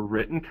or a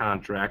written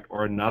contract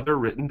or another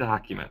written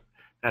document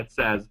that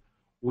says,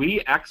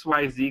 we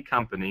XYZ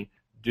company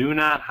do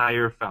not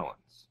hire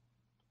felons.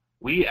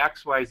 We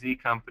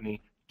XYZ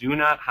company do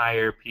not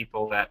hire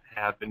people that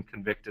have been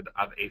convicted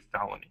of a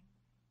felony.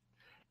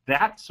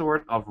 That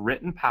sort of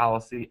written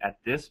policy at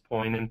this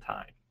point in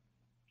time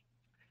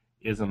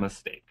is a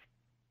mistake.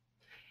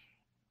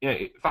 You know,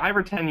 5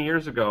 or 10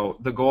 years ago,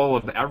 the goal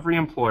of every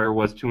employer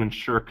was to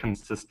ensure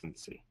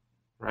consistency,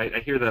 right? I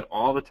hear that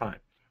all the time.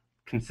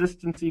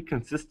 Consistency,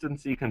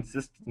 consistency,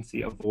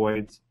 consistency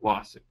avoids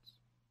lawsuits.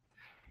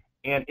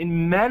 And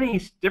in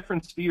many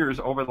different spheres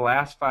over the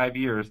last 5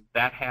 years,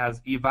 that has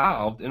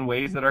evolved in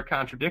ways that are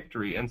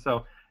contradictory. And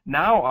so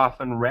now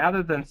often,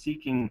 rather than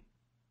seeking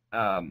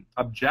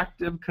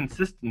objective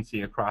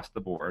consistency across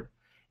the board,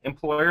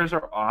 employers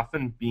are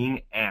often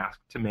being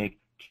asked to make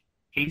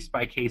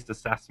case-by-case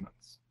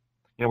assessments.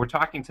 You know, we're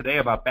talking today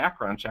about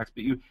background checks,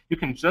 but you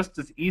can just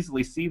as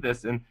easily see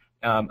this in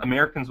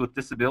Americans with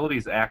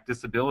Disabilities Act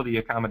disability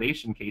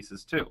accommodation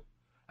cases too.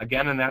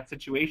 Again, in that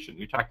situation,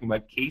 you're talking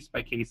about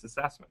case-by-case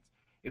assessments.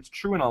 It's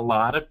true in a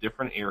lot of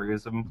different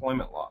areas of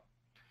employment law.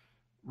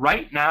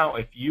 Right now,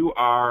 if you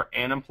are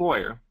an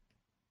employer,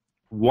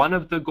 one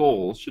of the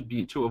goals should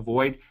be to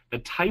avoid the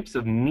types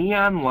of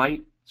neon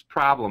light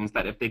problems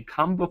that, if they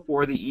come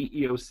before the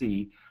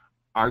EEOC,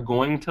 are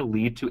going to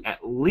lead to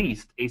at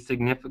least a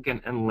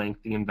significant and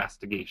lengthy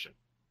investigation,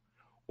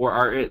 or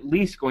are at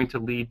least going to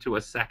lead to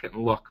a second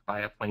look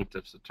by a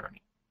plaintiff's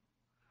attorney.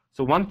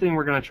 So one thing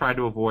we're going to try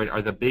to avoid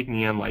are the big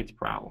neon lights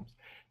problems.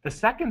 The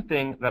second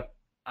thing that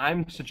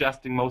I'm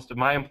suggesting most of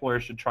my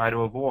employers should try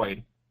to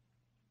avoid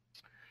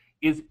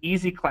is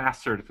easy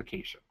class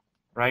certification,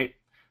 right?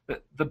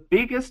 The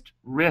biggest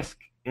risk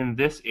in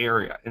this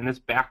area, in this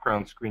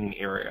background screening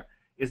area,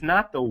 is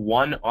not the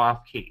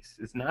one-off case.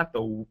 It's not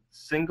the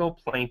single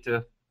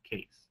plaintiff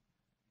case.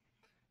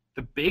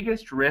 The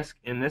biggest risk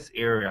in this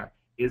area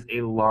is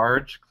a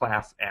large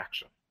class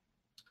action.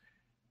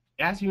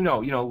 As you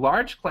know,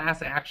 large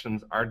class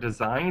actions are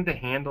designed to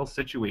handle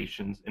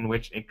situations in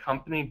which a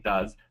company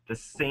does the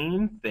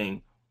same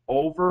thing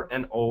over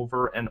and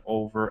over and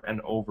over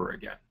and over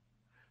again.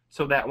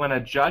 So that when a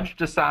judge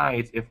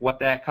decides if what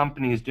that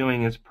company is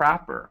doing is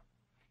proper,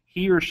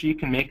 he or she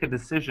can make a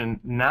decision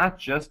not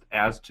just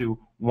as to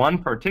one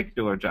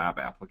particular job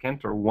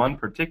applicant or one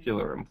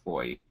particular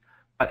employee,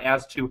 but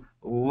as to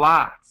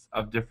lots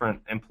of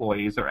different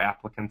employees or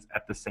applicants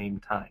at the same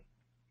time.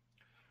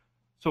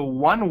 So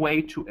one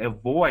way to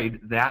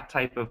avoid that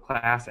type of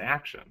class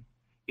action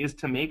is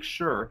to make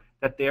sure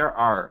that there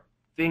are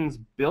things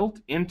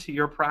built into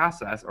your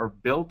process or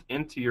built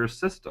into your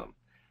system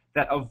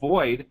that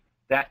avoid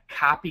that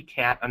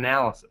copycat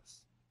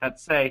analysis. That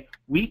say,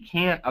 we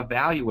can't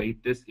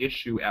evaluate this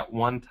issue at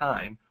one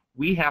time.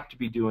 We have to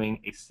be doing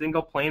a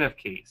single plaintiff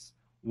case,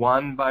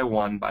 one by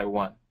one by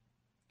one.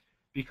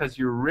 Because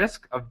your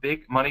risk of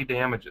big money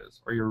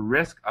damages or your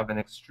risk of an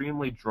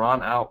extremely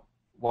drawn-out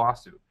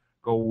lawsuit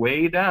go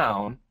way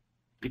down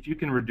if you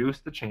can reduce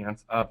the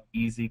chance of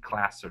easy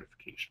class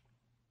certification.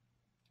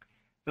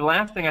 The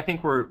last thing I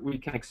think we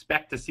can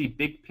expect to see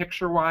big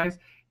picture-wise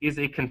is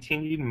a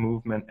continued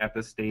movement at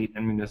the state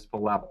and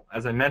municipal level.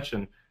 As I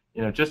mentioned,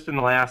 just in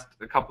the last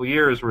couple of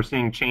years, we're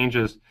seeing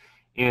changes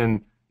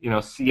in,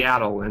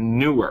 Seattle and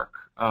Newark,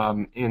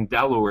 in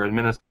Delaware and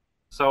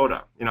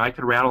Minnesota. I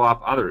could rattle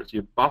off others. You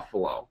have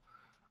Buffalo.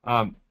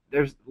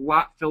 There's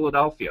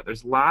Philadelphia.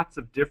 There's lots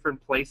of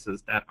different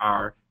places that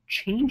are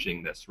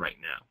changing this right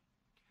now.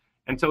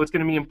 And so it's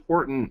going to be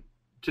important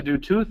to do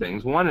two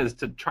things. One is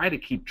to try to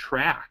keep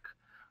track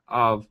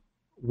of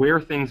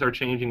where things are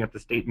changing at the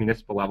state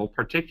municipal level,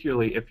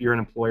 particularly if you're an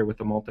employer with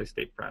a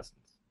multi-state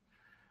presence.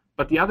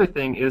 But the other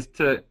thing is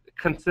to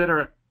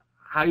consider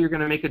how you're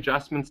going to make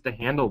adjustments to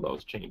handle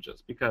those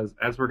changes, because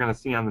as we're going to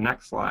see on the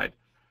next slide,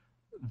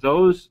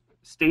 those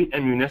state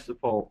and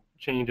municipal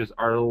changes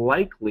are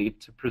likely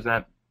to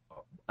present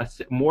a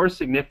more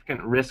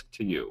significant risk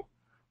to you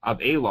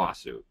of a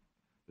lawsuit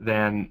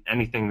than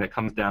anything that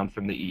comes down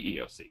from the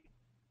EEOC.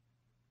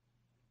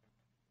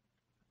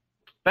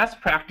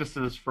 Best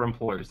practices for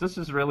employers. This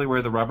is really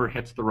where the rubber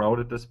hits the road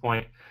at this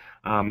point.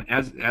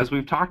 As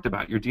we've talked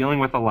about, you're dealing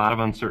with a lot of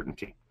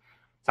uncertainty.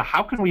 So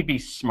how can we be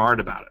smart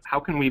about it? How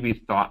can we be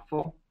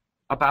thoughtful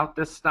about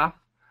this stuff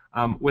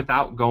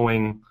without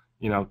going,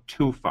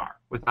 too far,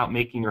 without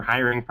making your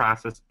hiring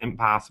process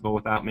impossible,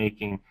 without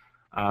making,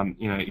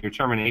 your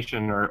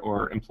termination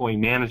or employee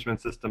management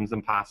systems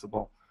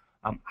impossible?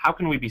 How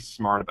can we be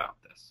smart about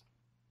this?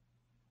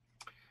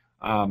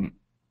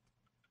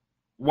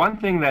 One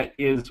thing that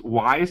is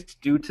wise to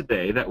do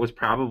today that was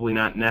probably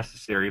not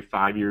necessary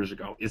 5 years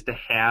ago is to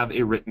have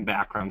a written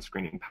background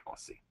screening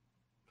policy.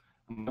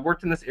 I've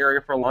worked in this area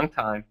for a long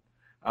time.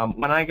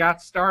 When I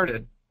got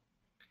started,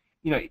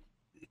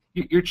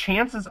 your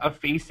chances of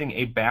facing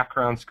a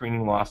background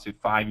screening lawsuit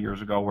 5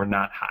 years ago were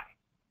not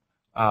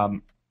high.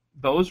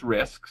 Those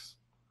risks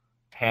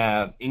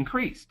have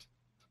increased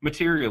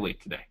materially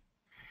today.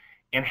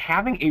 And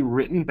having a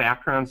written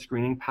background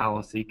screening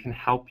policy can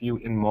help you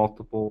in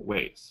multiple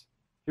ways.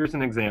 Here's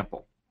an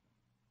example.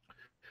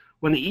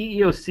 When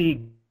the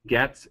EEOC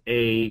gets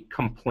a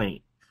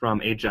complaint from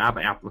a job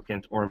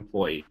applicant or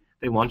employee,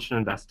 they launch an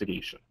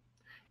investigation.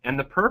 And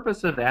the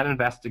purpose of that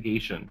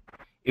investigation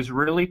is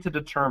really to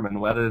determine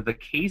whether the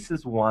case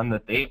is one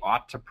that they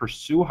ought to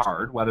pursue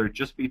hard, whether it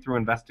just be through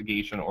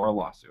investigation or a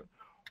lawsuit,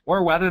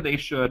 or whether they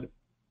should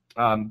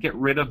get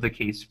rid of the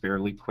case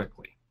fairly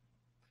quickly.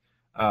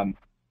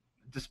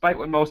 Despite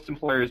what most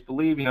employers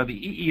believe,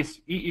 the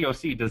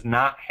EEOC does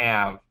not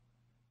have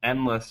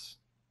endless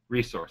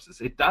resources.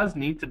 It does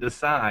need to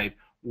decide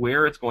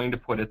where it's going to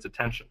put its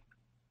attention.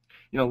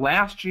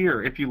 Last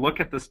year, if you look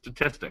at the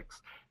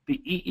statistics,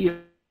 the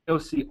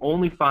EEOC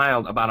only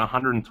filed about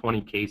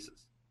 120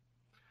 cases.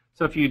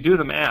 So if you do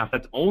the math,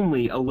 that's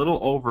only a little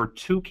over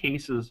 2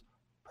 cases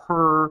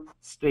per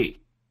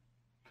state.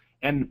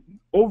 And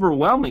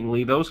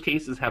overwhelmingly, those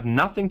cases have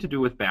nothing to do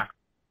with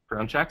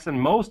background checks, and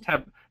most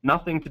have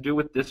nothing to do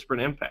with disparate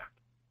impact,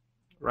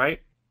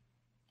 right?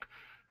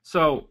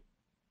 So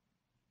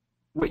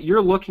what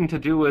you're looking to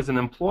do as an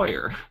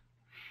employer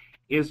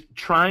is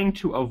trying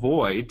to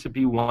avoid to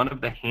be one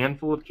of the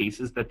handful of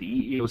cases that the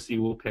EEOC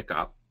will pick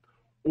up,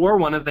 or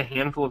one of the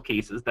handful of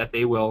cases that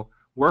they will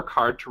work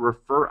hard to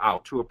refer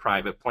out to a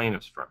private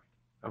plaintiff's firm.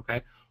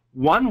 Okay?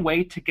 One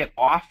way to get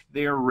off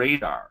their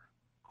radar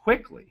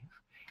quickly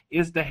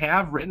is to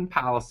have written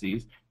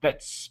policies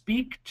that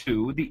speak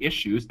to the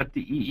issues that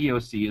the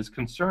EEOC is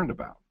concerned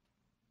about.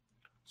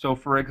 So,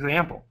 for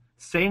example,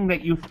 saying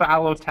that you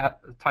follow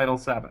Title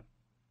VII,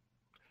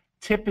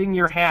 tipping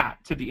your hat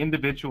to the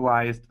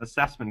individualized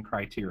assessment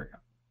criteria,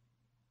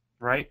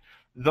 right?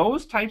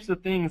 Those types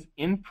of things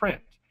in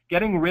print,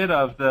 getting rid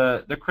of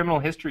the criminal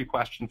history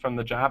question from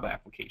the job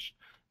application,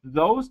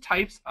 those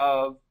types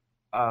of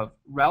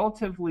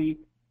relatively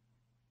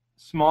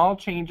small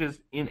changes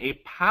in a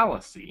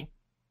policy,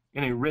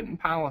 in a written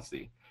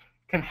policy,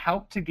 can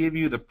help to give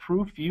you the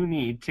proof you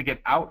need to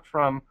get out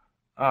from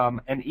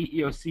an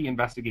EEOC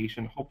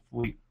investigation,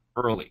 hopefully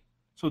early.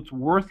 So it's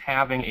worth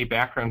having a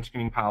background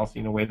screening policy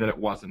in a way that it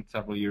wasn't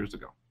several years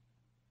ago.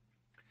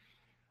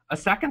 A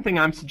second thing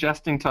I'm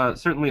suggesting to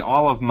certainly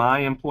all of my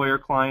employer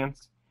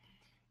clients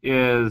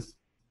is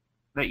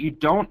that you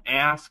don't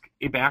ask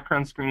a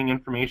background screening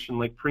information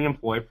like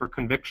pre-employ for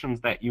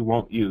convictions that you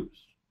won't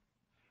use.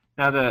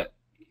 Now,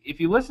 if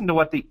you listen to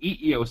what the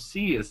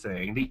EEOC is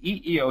saying, the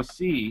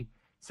EEOC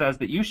says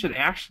that you should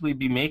actually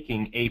be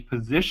making a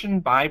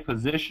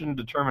position-by-position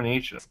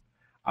determination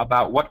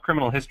about what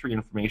criminal history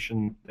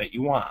information that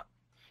you want.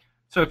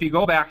 So if you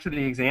go back to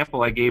the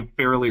example I gave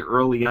fairly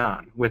early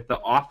on with the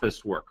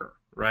office worker,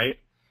 right?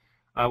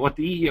 What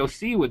the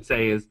EEOC would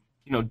say is,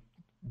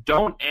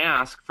 don't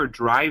ask for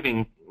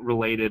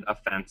driving-related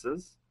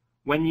offenses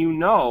when you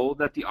know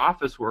that the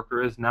office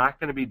worker is not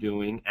going to be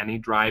doing any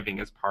driving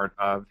as part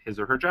of his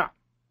or her job.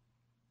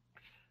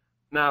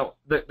 Now,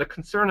 the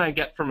concern I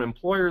get from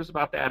employers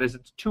about that is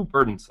it's too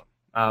burdensome.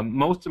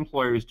 Most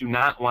employers do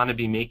not want to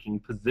be making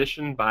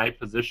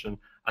position-by-position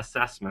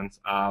assessments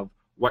of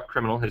what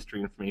criminal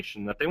history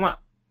information that they want.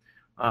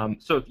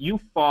 So if you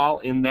fall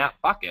in that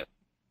bucket,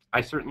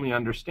 I certainly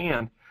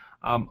understand.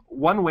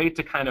 One way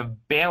to kind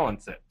of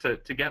balance it,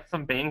 to get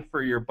some bang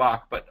for your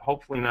buck, but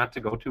hopefully not to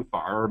go too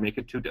far or make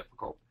it too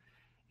difficult,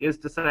 is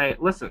to say,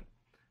 listen,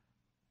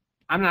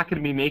 I'm not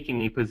going to be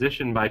making a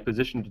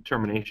position-by-position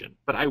determination,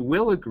 but I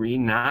will agree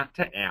not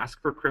to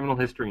ask for criminal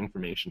history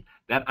information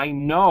that I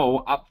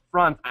know up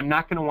front I'm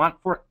not going to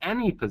want for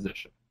any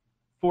position.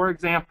 For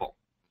example,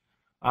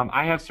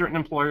 I have certain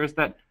employers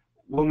that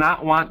will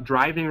not want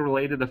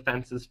driving-related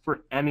offenses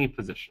for any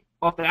position.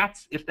 Well,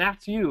 if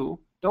that's you,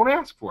 don't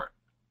ask for it.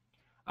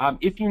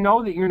 If you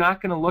know that you're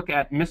not going to look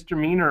at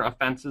misdemeanor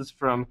offenses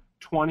from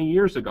 20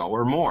 years ago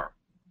or more,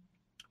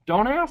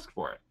 don't ask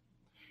for it.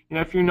 You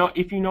know,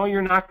 if you know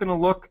you're not going to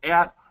look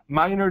at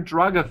minor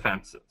drug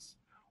offenses,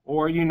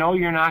 or you know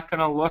you're not going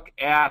to look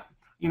at,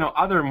 you know,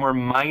 other more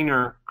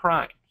minor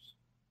crimes,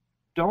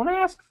 don't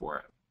ask for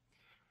it.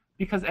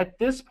 Because at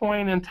this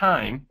point in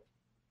time,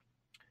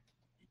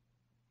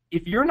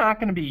 if you're not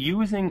going to be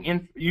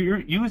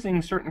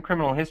using certain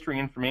criminal history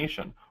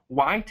information,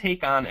 why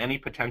take on any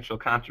potential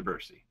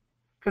controversy?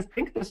 Because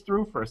think this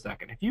through for a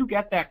second. If you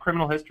get that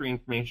criminal history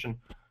information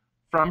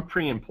from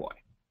pre-employ,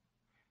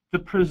 the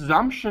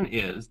presumption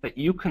is that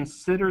you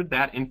considered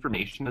that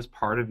information as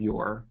part of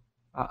your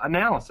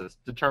analysis,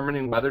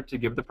 determining whether to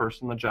give the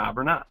person the job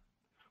or not.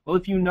 Well,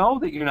 if you know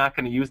that you're not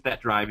going to use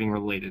that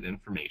driving-related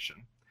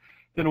information,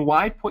 then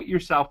why put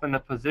yourself in the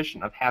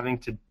position of having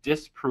to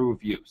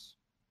disprove use?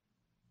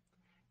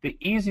 The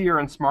easier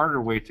and smarter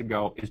way to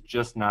go is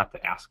just not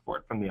to ask for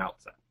it from the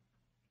outset.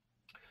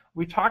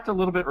 We talked a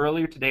little bit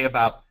earlier today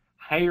about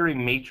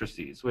hiring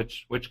matrices,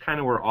 which kind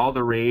of were all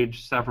the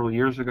rage several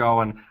years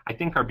ago, and I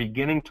think are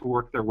beginning to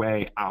work their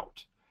way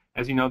out.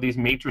 As you know, these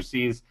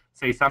matrices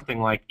say something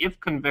like, if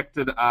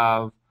convicted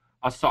of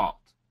assault,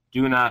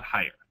 do not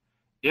hire.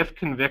 If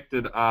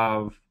convicted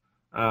of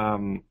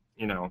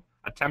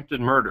attempted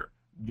murder,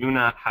 do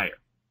not hire.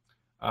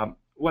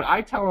 What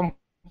I tell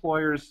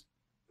employers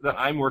that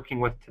I'm working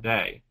with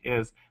today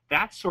is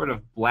that sort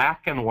of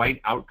black and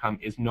white outcome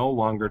is no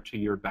longer to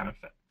your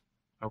benefit.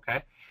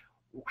 Okay?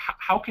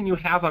 How can you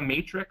have a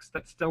matrix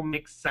that still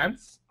makes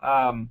sense?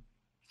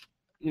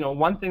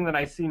 One thing that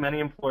I see many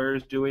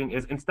employers doing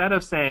is, instead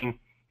of saying,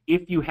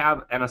 if you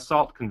have an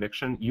assault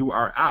conviction, you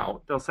are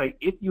out, they'll say,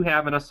 if you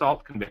have an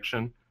assault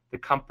conviction, the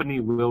company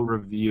will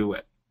review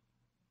it.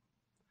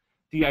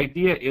 The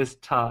idea is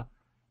to,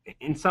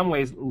 in some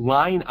ways,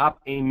 line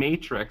up a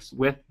matrix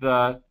with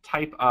the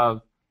type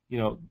of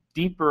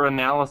deeper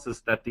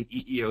analysis that the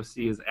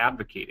EEOC is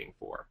advocating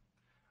for.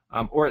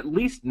 Or at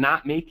least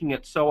not making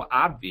it so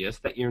obvious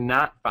that you're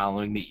not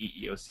following the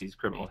EEOC's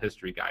criminal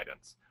history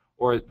guidance,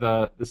 or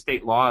the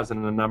state laws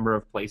in a number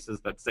of places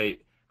that say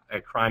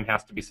a crime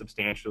has to be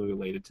substantially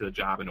related to the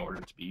job in order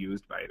to be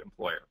used by an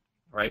employer,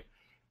 right?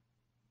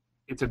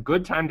 It's a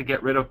good time to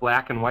get rid of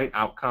black and white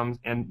outcomes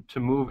and to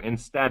move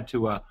instead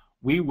to a,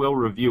 we will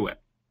review it.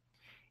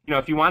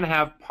 If you want to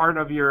have part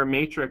of your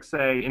matrix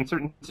say, in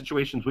certain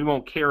situations, we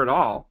won't care at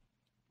all,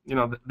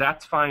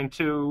 that's fine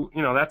too.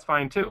 That's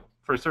fine too.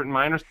 For certain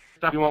minor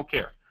stuff, we won't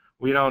care.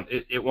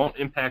 It won't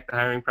impact the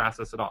hiring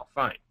process at all.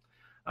 Fine.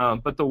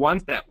 But the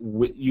ones that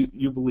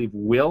you believe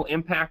will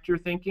impact your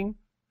thinking,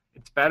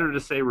 it's better to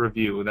say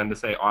review than to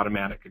say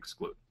automatic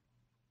exclude.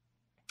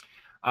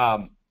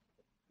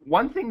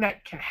 One thing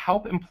that can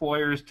help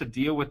employers to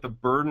deal with the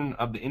burden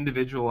of the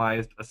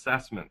individualized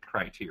assessment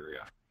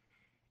criteria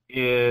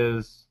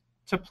is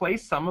to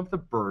place some of the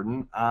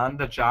burden on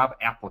the job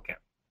applicant.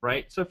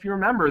 Right? So if you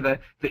remember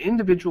that the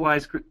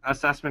individualized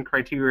assessment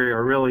criteria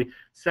are really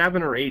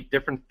 7 or 8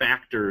 different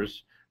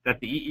factors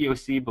that the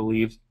EEOC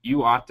believes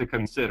you ought to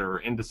consider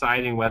in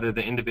deciding whether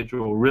the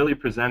individual really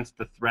presents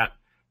the threat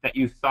that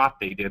you thought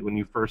they did when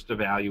you first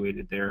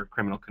evaluated their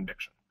criminal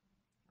conviction.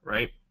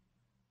 Right?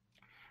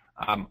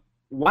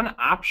 One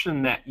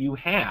option that you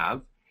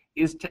have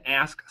is to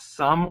ask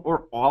some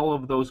or all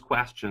of those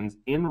questions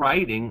in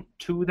writing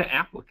to the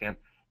applicant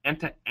and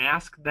to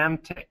ask them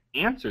to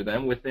answer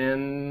them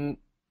within,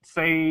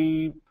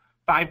 say,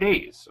 5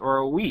 days or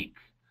a week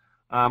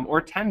or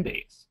 10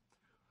 days.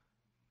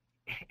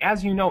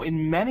 As you know,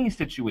 in many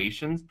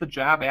situations, the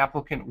job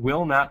applicant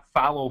will not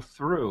follow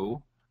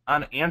through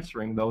on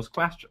answering those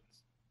questions.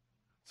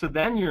 So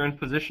then you're in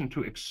position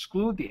to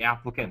exclude the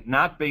applicant,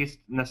 not based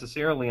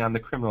necessarily on the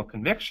criminal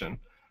conviction,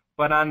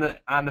 but on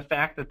the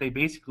fact that they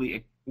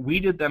basically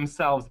weeded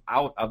themselves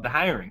out of the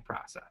hiring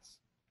process.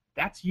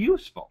 That's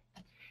useful.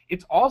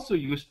 It's also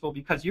useful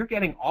because you're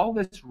getting all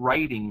this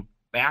writing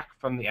back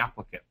from the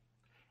applicant.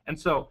 And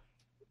so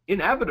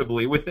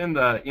inevitably within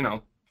the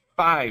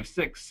 5,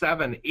 6,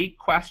 7, 8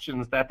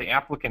 questions that the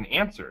applicant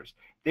answers,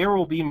 there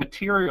will be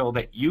material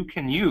that you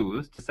can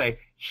use to say,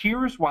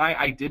 here's why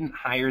I didn't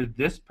hire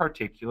this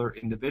particular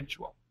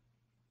individual.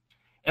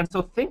 And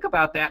so think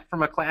about that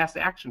from a class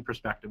action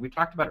perspective. We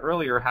talked about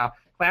earlier how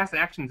class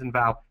actions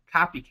involve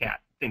copycat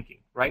thinking,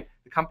 right?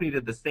 The company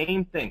did the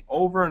same thing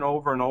over and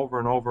over and over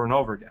and over and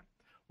over again.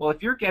 Well,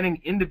 if you're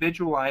getting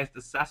individualized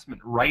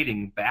assessment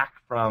writing back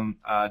from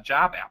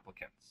job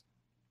applicants,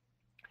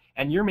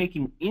 and you're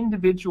making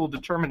individual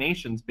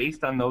determinations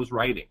based on those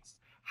writings,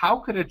 How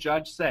could a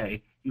judge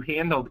say you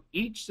handled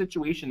each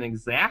situation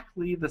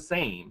exactly the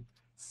same,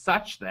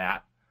 such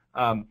that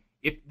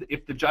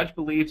if the judge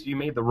believes you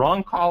made the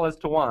wrong call as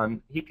to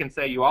one, he can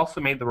say you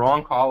also made the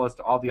wrong call as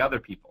to all the other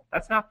people?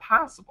 That's not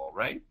possible,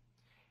 right?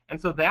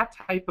 And so that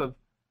type of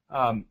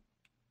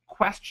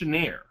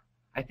questionnaire,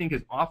 I think,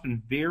 is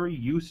often very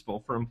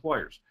useful for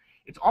employers.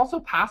 It's also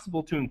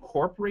possible to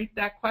incorporate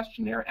that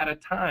questionnaire at a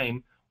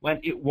time when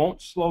it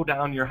won't slow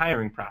down your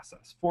hiring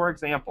process. For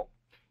example,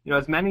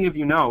 as many of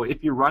you know,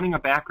 if you're running a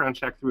background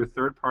check through a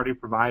third-party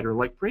provider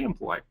like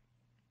Pre-Employ,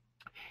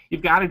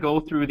 you've got to go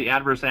through the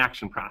adverse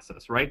action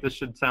process, right? This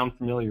should sound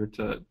familiar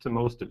to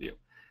most of you.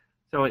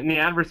 So in the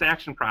adverse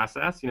action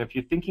process, if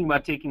you're thinking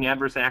about taking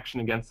adverse action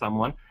against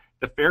someone,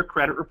 the Fair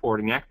Credit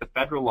Reporting Act, the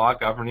federal law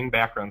governing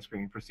background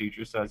screening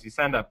procedure, says you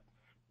send a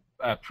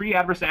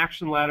pre-adverse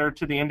action letter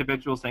to the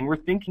individual saying, we're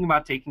thinking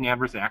about taking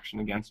adverse action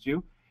against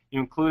you. You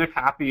include a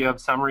copy of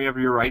summary of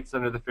your rights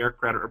under the Fair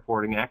Credit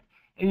Reporting Act,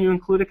 and you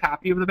include a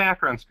copy of the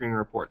background screening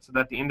report so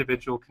that the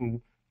individual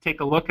can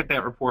take a look at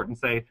that report and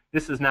say,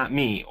 this is not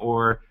me,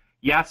 or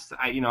yes,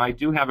 I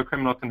do have a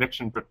criminal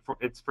conviction, but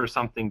it's for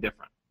something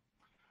different.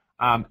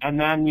 And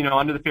then,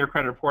 under the Fair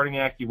Credit Reporting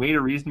Act, you wait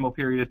a reasonable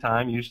period of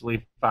time,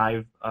 usually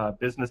 5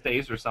 business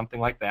days or something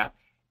like that,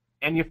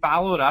 and you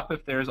follow it up,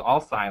 if there's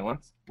all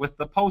silence, with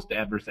the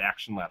post-adverse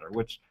action letter,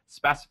 which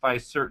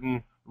specifies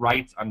certain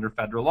rights under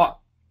federal law.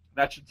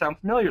 That should sound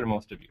familiar to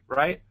most of you,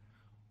 right?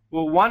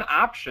 Well, one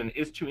option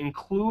is to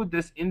include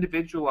this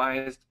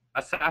individualized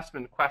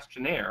assessment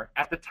questionnaire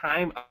at the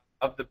time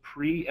of the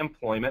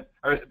pre-employment,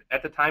 or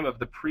at the time of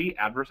the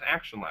pre-adverse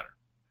action letter,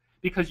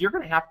 because you're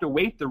going to have to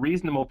wait the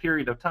reasonable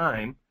period of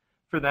time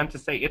for them to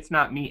say it's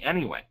not me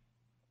anyway,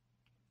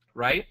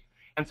 right?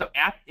 And so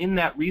in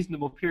that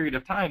reasonable period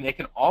of time, they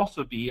can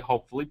also be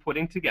hopefully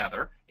putting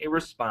together a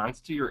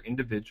response to your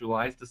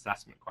individualized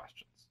assessment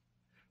questions.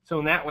 So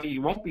in that way,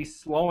 you won't be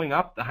slowing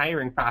up the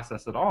hiring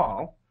process at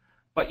all,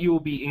 but you will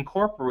be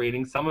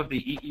incorporating some of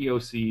the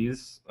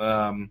EEOC's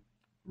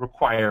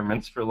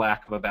requirements, for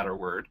lack of a better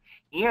word,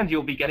 and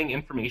you'll be getting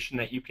information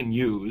that you can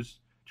use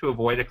to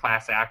avoid a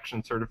class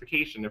action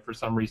certification if for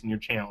some reason you're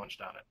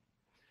challenged on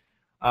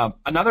it.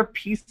 Another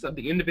piece of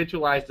the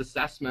individualized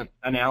assessment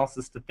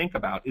analysis to think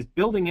about is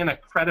building in a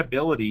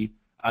credibility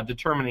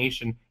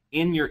determination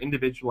in your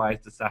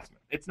individualized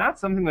assessment. It's not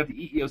something that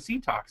the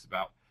EEOC talks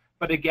about,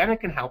 but again, it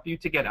can help you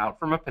to get out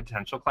from a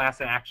potential class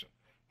action.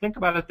 Think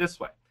about it this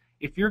way.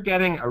 If you're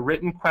getting a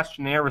written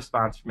questionnaire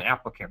response from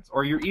applicants,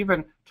 or you're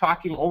even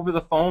talking over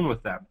the phone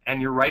with them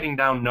and you're writing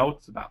down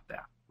notes about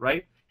that,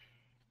 right?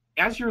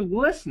 As you're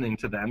listening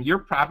to them, you're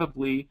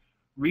probably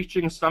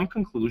reaching some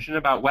conclusion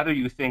about whether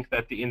you think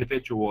that the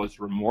individual is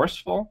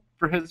remorseful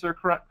for his or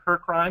her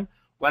crime,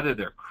 whether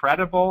they're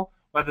credible,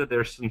 whether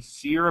they're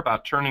sincere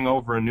about turning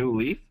over a new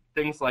leaf,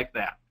 things like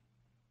that.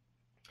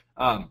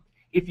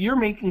 If you're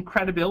making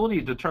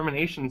credibility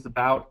determinations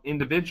about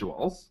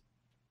individuals,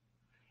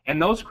 and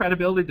those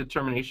credibility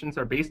determinations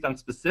are based on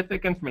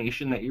specific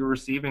information that you're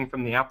receiving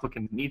from the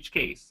applicant in each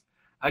case,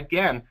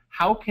 again,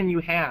 how can you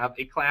have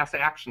a class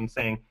action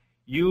saying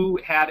you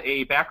had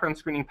a background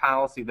screening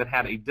policy that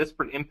had a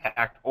disparate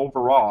impact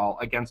overall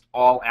against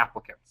all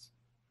applicants?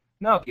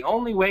 No, the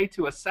only way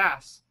to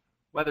assess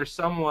whether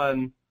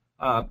someone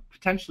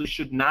potentially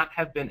should not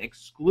have been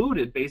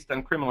excluded based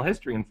on criminal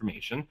history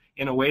information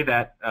in a way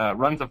that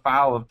runs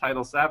afoul of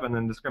Title VII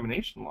and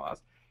discrimination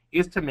laws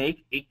is to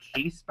make a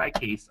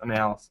case-by-case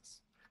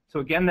analysis.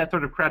 So again, that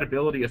sort of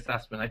credibility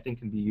assessment I think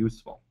can be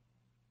useful.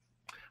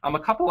 A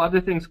couple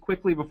other things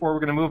quickly before we're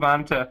going to move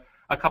on to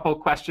a couple of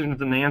questions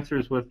and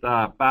answers with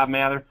Bob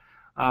Mather.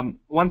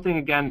 One thing,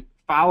 again,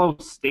 follow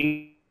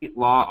state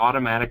law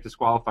automatic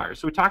disqualifiers.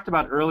 So we talked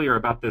about earlier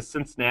about the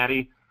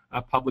Cincinnati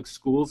public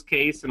schools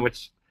case in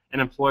which an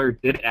employer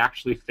did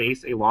actually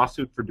face a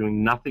lawsuit for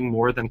doing nothing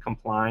more than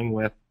complying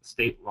with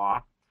state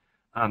law.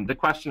 The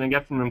question I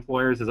get from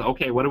employers is,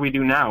 okay, what do we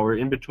do now? We're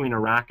in between a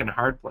rock and a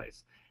hard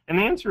place. And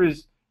the answer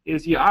is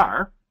you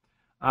are.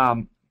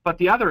 But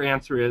the other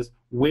answer is,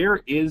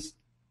 where is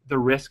the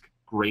risk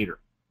greater?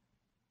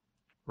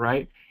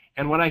 Right?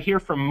 And what I hear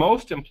from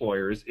most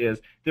employers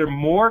is they're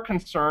more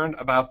concerned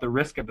about the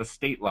risk at the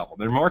state level.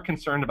 They're more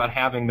concerned about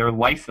having their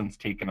license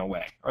taken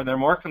away, or they're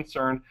more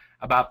concerned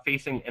about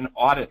facing an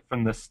audit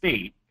from the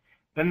state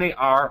than they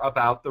are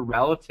about the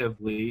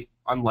relatively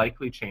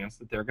unlikely chance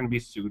that they're going to be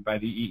sued by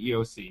the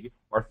EEOC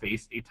or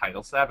face a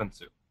Title VII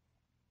suit.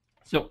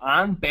 So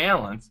on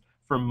balance,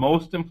 for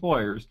most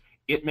employers,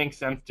 it makes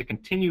sense to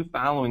continue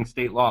following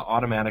state law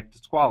automatic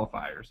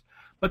disqualifiers,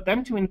 but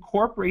then to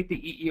incorporate the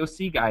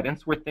EEOC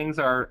guidance where things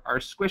are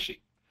squishy.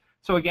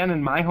 So again,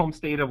 in my home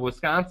state of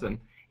Wisconsin,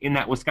 in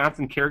that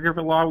Wisconsin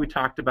caregiver law we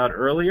talked about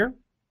earlier,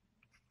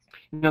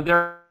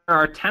 there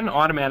are 10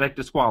 automatic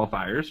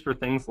disqualifiers for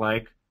things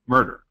like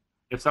murder.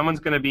 If someone's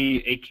going to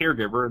be a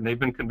caregiver and they've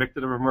been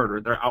convicted of a murder,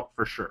 they're out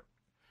for sure.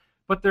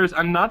 But there's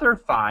another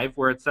 5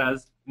 where it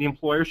says the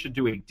employer should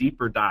do a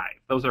deeper dive.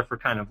 Those are for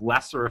kind of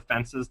lesser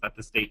offenses that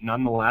the state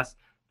nonetheless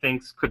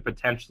thinks could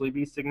potentially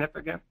be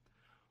significant.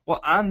 Well,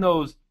 on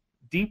those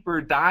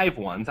deeper dive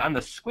ones, on the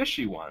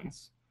squishy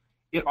ones,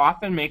 it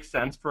often makes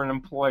sense for an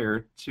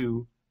employer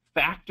to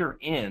factor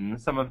in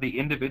some of the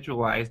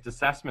individualized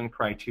assessment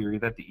criteria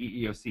that the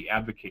EEOC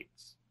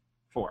advocates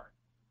for.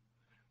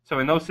 So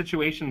in those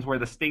situations where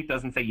the state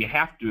doesn't say you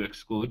have to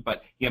exclude,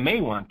 but you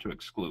may want to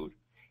exclude,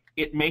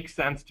 it makes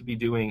sense to be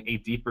doing a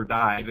deeper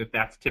dive if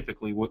that's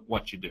typically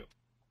what you do.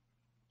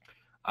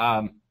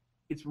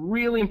 It's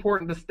really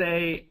important to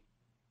stay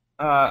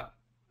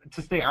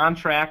on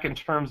track in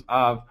terms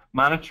of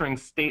monitoring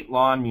state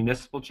law and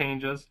municipal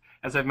changes.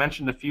 As I've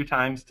mentioned a few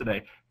times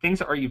today,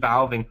 things are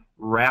evolving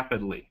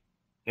rapidly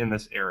in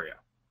this area.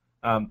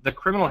 The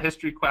criminal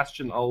history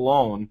question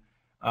alone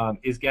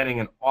is getting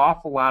an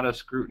awful lot of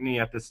scrutiny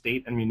at the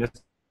state and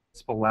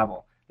municipal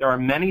level. There are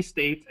many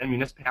states and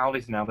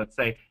municipalities now that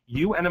say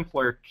you, an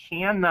employer,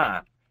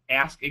 cannot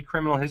ask a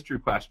criminal history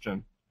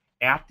question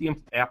at the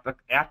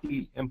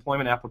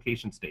employment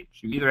application stage.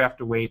 You either have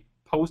to wait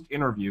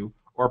post-interview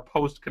or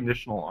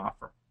post-conditional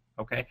offer.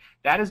 Okay,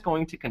 that is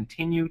going to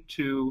continue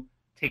to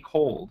take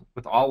hold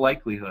with all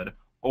likelihood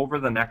over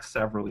the next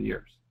several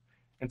years.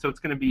 And so it's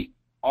going to be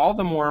all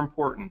the more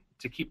important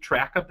to keep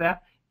track of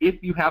that.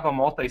 If you have a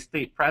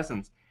multi-state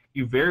presence,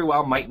 you very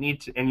well might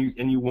need to, and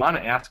you want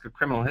to ask a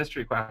criminal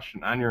history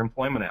question on your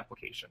employment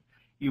application,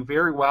 you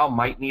very well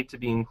might need to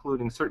be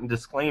including certain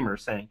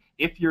disclaimers saying,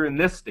 if you're in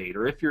this state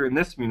or if you're in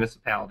this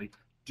municipality,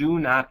 do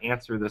not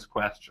answer this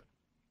question.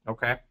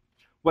 Okay?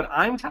 What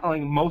I'm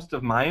telling most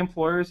of my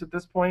employers at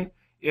this point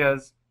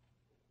is,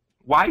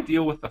 why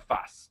deal with the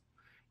fuss?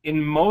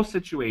 In most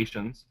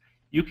situations,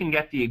 you can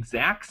get the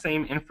exact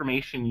same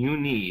information you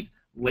need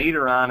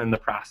later on in the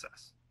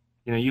process.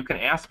 You know, you can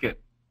ask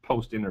it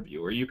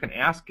post-interview, or you can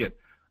ask it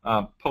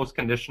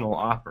post-conditional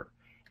offer.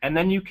 And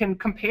then you can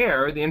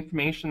compare the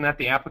information that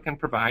the applicant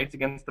provides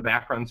against the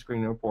background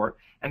screening report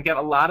and get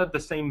a lot of the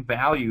same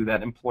value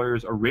that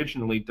employers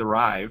originally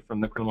derived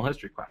from the criminal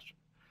history question.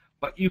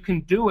 But you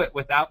can do it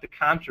without the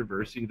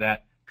controversy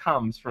that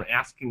comes from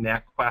asking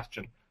that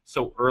question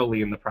so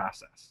early in the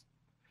process.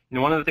 You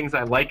know, one of the things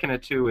I liken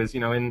it to is, you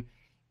know,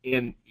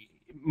 in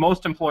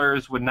most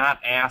employers would not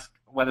ask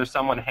whether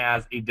someone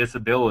has a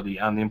disability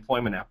on the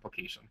employment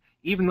application,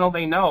 even though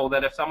they know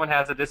that if someone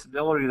has a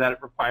disability that it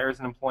requires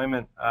an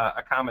employment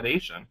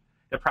accommodation,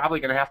 they're probably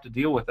going to have to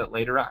deal with it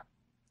later on,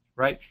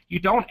 right? You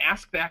don't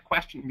ask that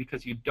question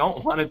because you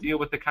don't want to deal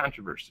with the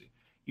controversy.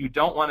 You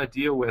don't want to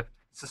deal with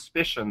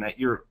suspicion that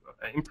you're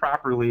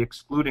improperly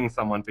excluding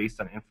someone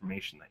based on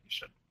information that you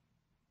shouldn't.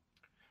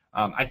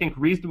 I think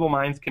reasonable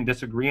minds can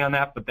disagree on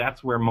that, but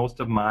that's where most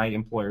of my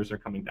employers are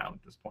coming down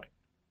at this point.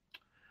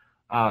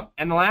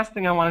 And the last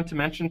thing I wanted to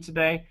mention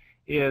today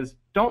is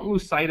don't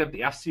lose sight of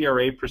the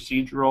FCRA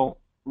procedural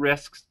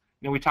risks.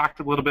 You know, we talked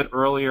a little bit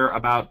earlier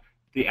about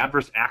the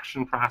adverse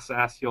action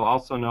process. You'll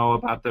also know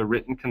about the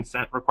written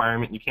consent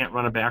requirement. You can't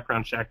run a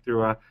background check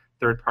through a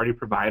third-party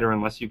provider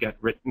unless you get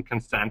written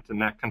consent,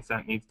 and that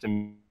consent needs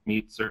to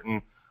meet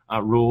certain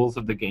rules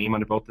of the game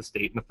under both the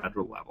state and the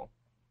federal level.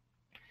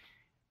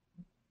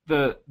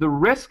 The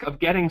risk of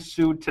getting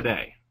sued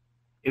today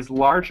is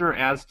larger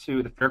as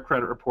to the Fair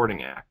Credit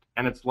Reporting Act,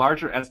 and it's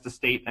larger as to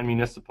state and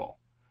municipal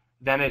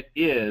than it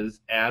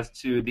is as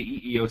to the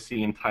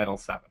EEOC in Title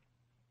VII.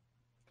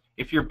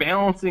 If you're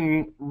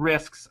balancing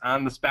risks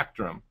on the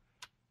spectrum,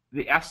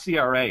 the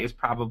FCRA is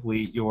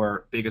probably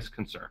your biggest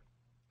concern.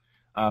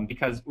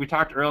 Because we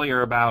talked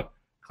earlier about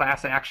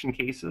class action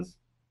cases.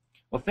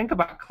 Well, think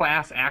about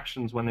class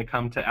actions when they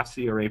come to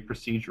FCRA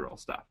procedural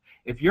stuff.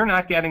 If you're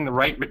not getting the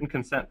right written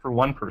consent for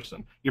one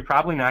person, you're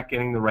probably not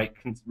getting the right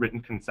written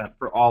consent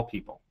for all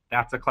people.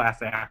 That's a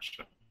class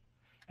action.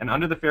 And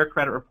under the Fair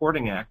Credit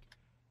Reporting Act,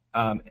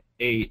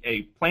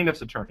 a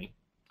plaintiff's attorney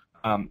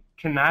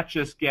cannot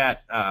just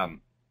get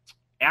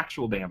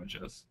actual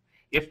damages.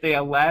 If they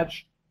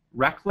allege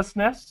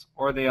recklessness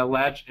or they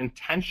allege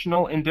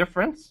intentional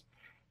indifference,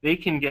 they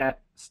can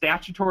get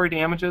statutory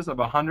damages of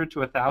 $100 to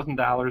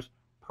 $1,000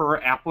 per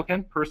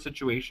applicant, per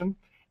situation,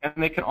 and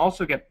they can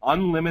also get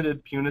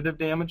unlimited punitive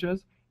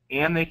damages,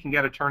 and they can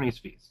get attorney's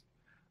fees.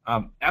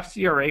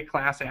 FCRA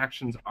class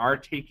actions are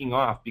taking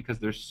off because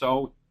they're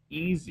so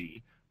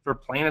easy for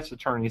plaintiffs'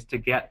 attorneys to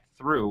get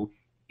through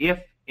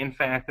if, in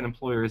fact, an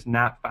employer is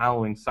not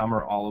following some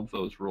or all of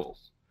those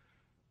rules.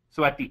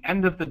 So at the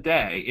end of the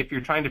day, if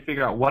you're trying to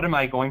figure out what am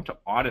I going to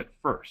audit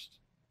first,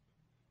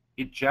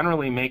 it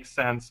generally makes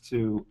sense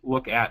to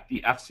look at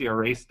the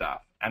FCRA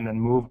stuff and then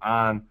move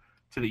on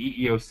to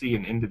the EEOC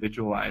and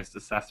individualized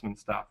assessment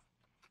stuff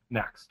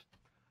next.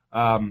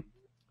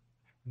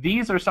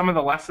 These are some of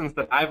the lessons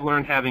that I've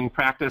learned having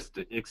practiced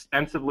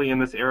extensively in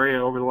this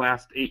area over the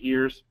last 8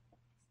 years,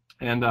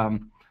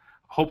 and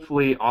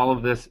hopefully all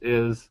of this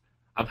is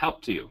of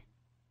help to you.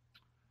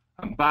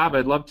 Bob,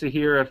 I'd love to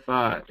hear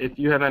if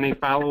you have any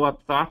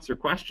follow-up thoughts or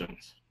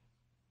questions.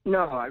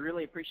 No, I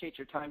really appreciate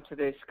your time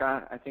today,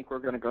 Scott. I think we're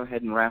going to go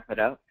ahead and wrap it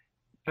up.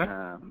 Okay.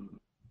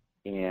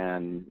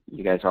 And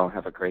you guys all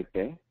have a great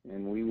day.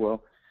 And we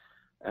will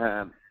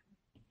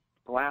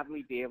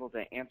gladly be able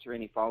to answer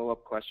any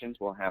follow-up questions.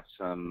 We'll have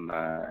some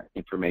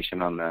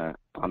information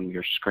on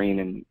your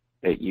screen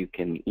that you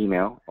can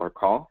email or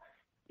call,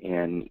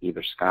 and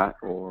either Scott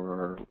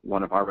or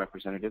one of our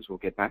representatives will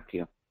get back to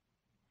you.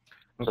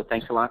 So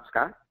thanks a lot,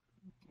 Scott.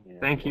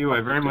 Thank you.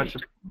 I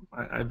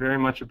very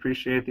much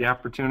appreciate the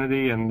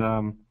opportunity, and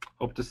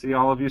hope to see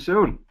all of you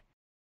soon.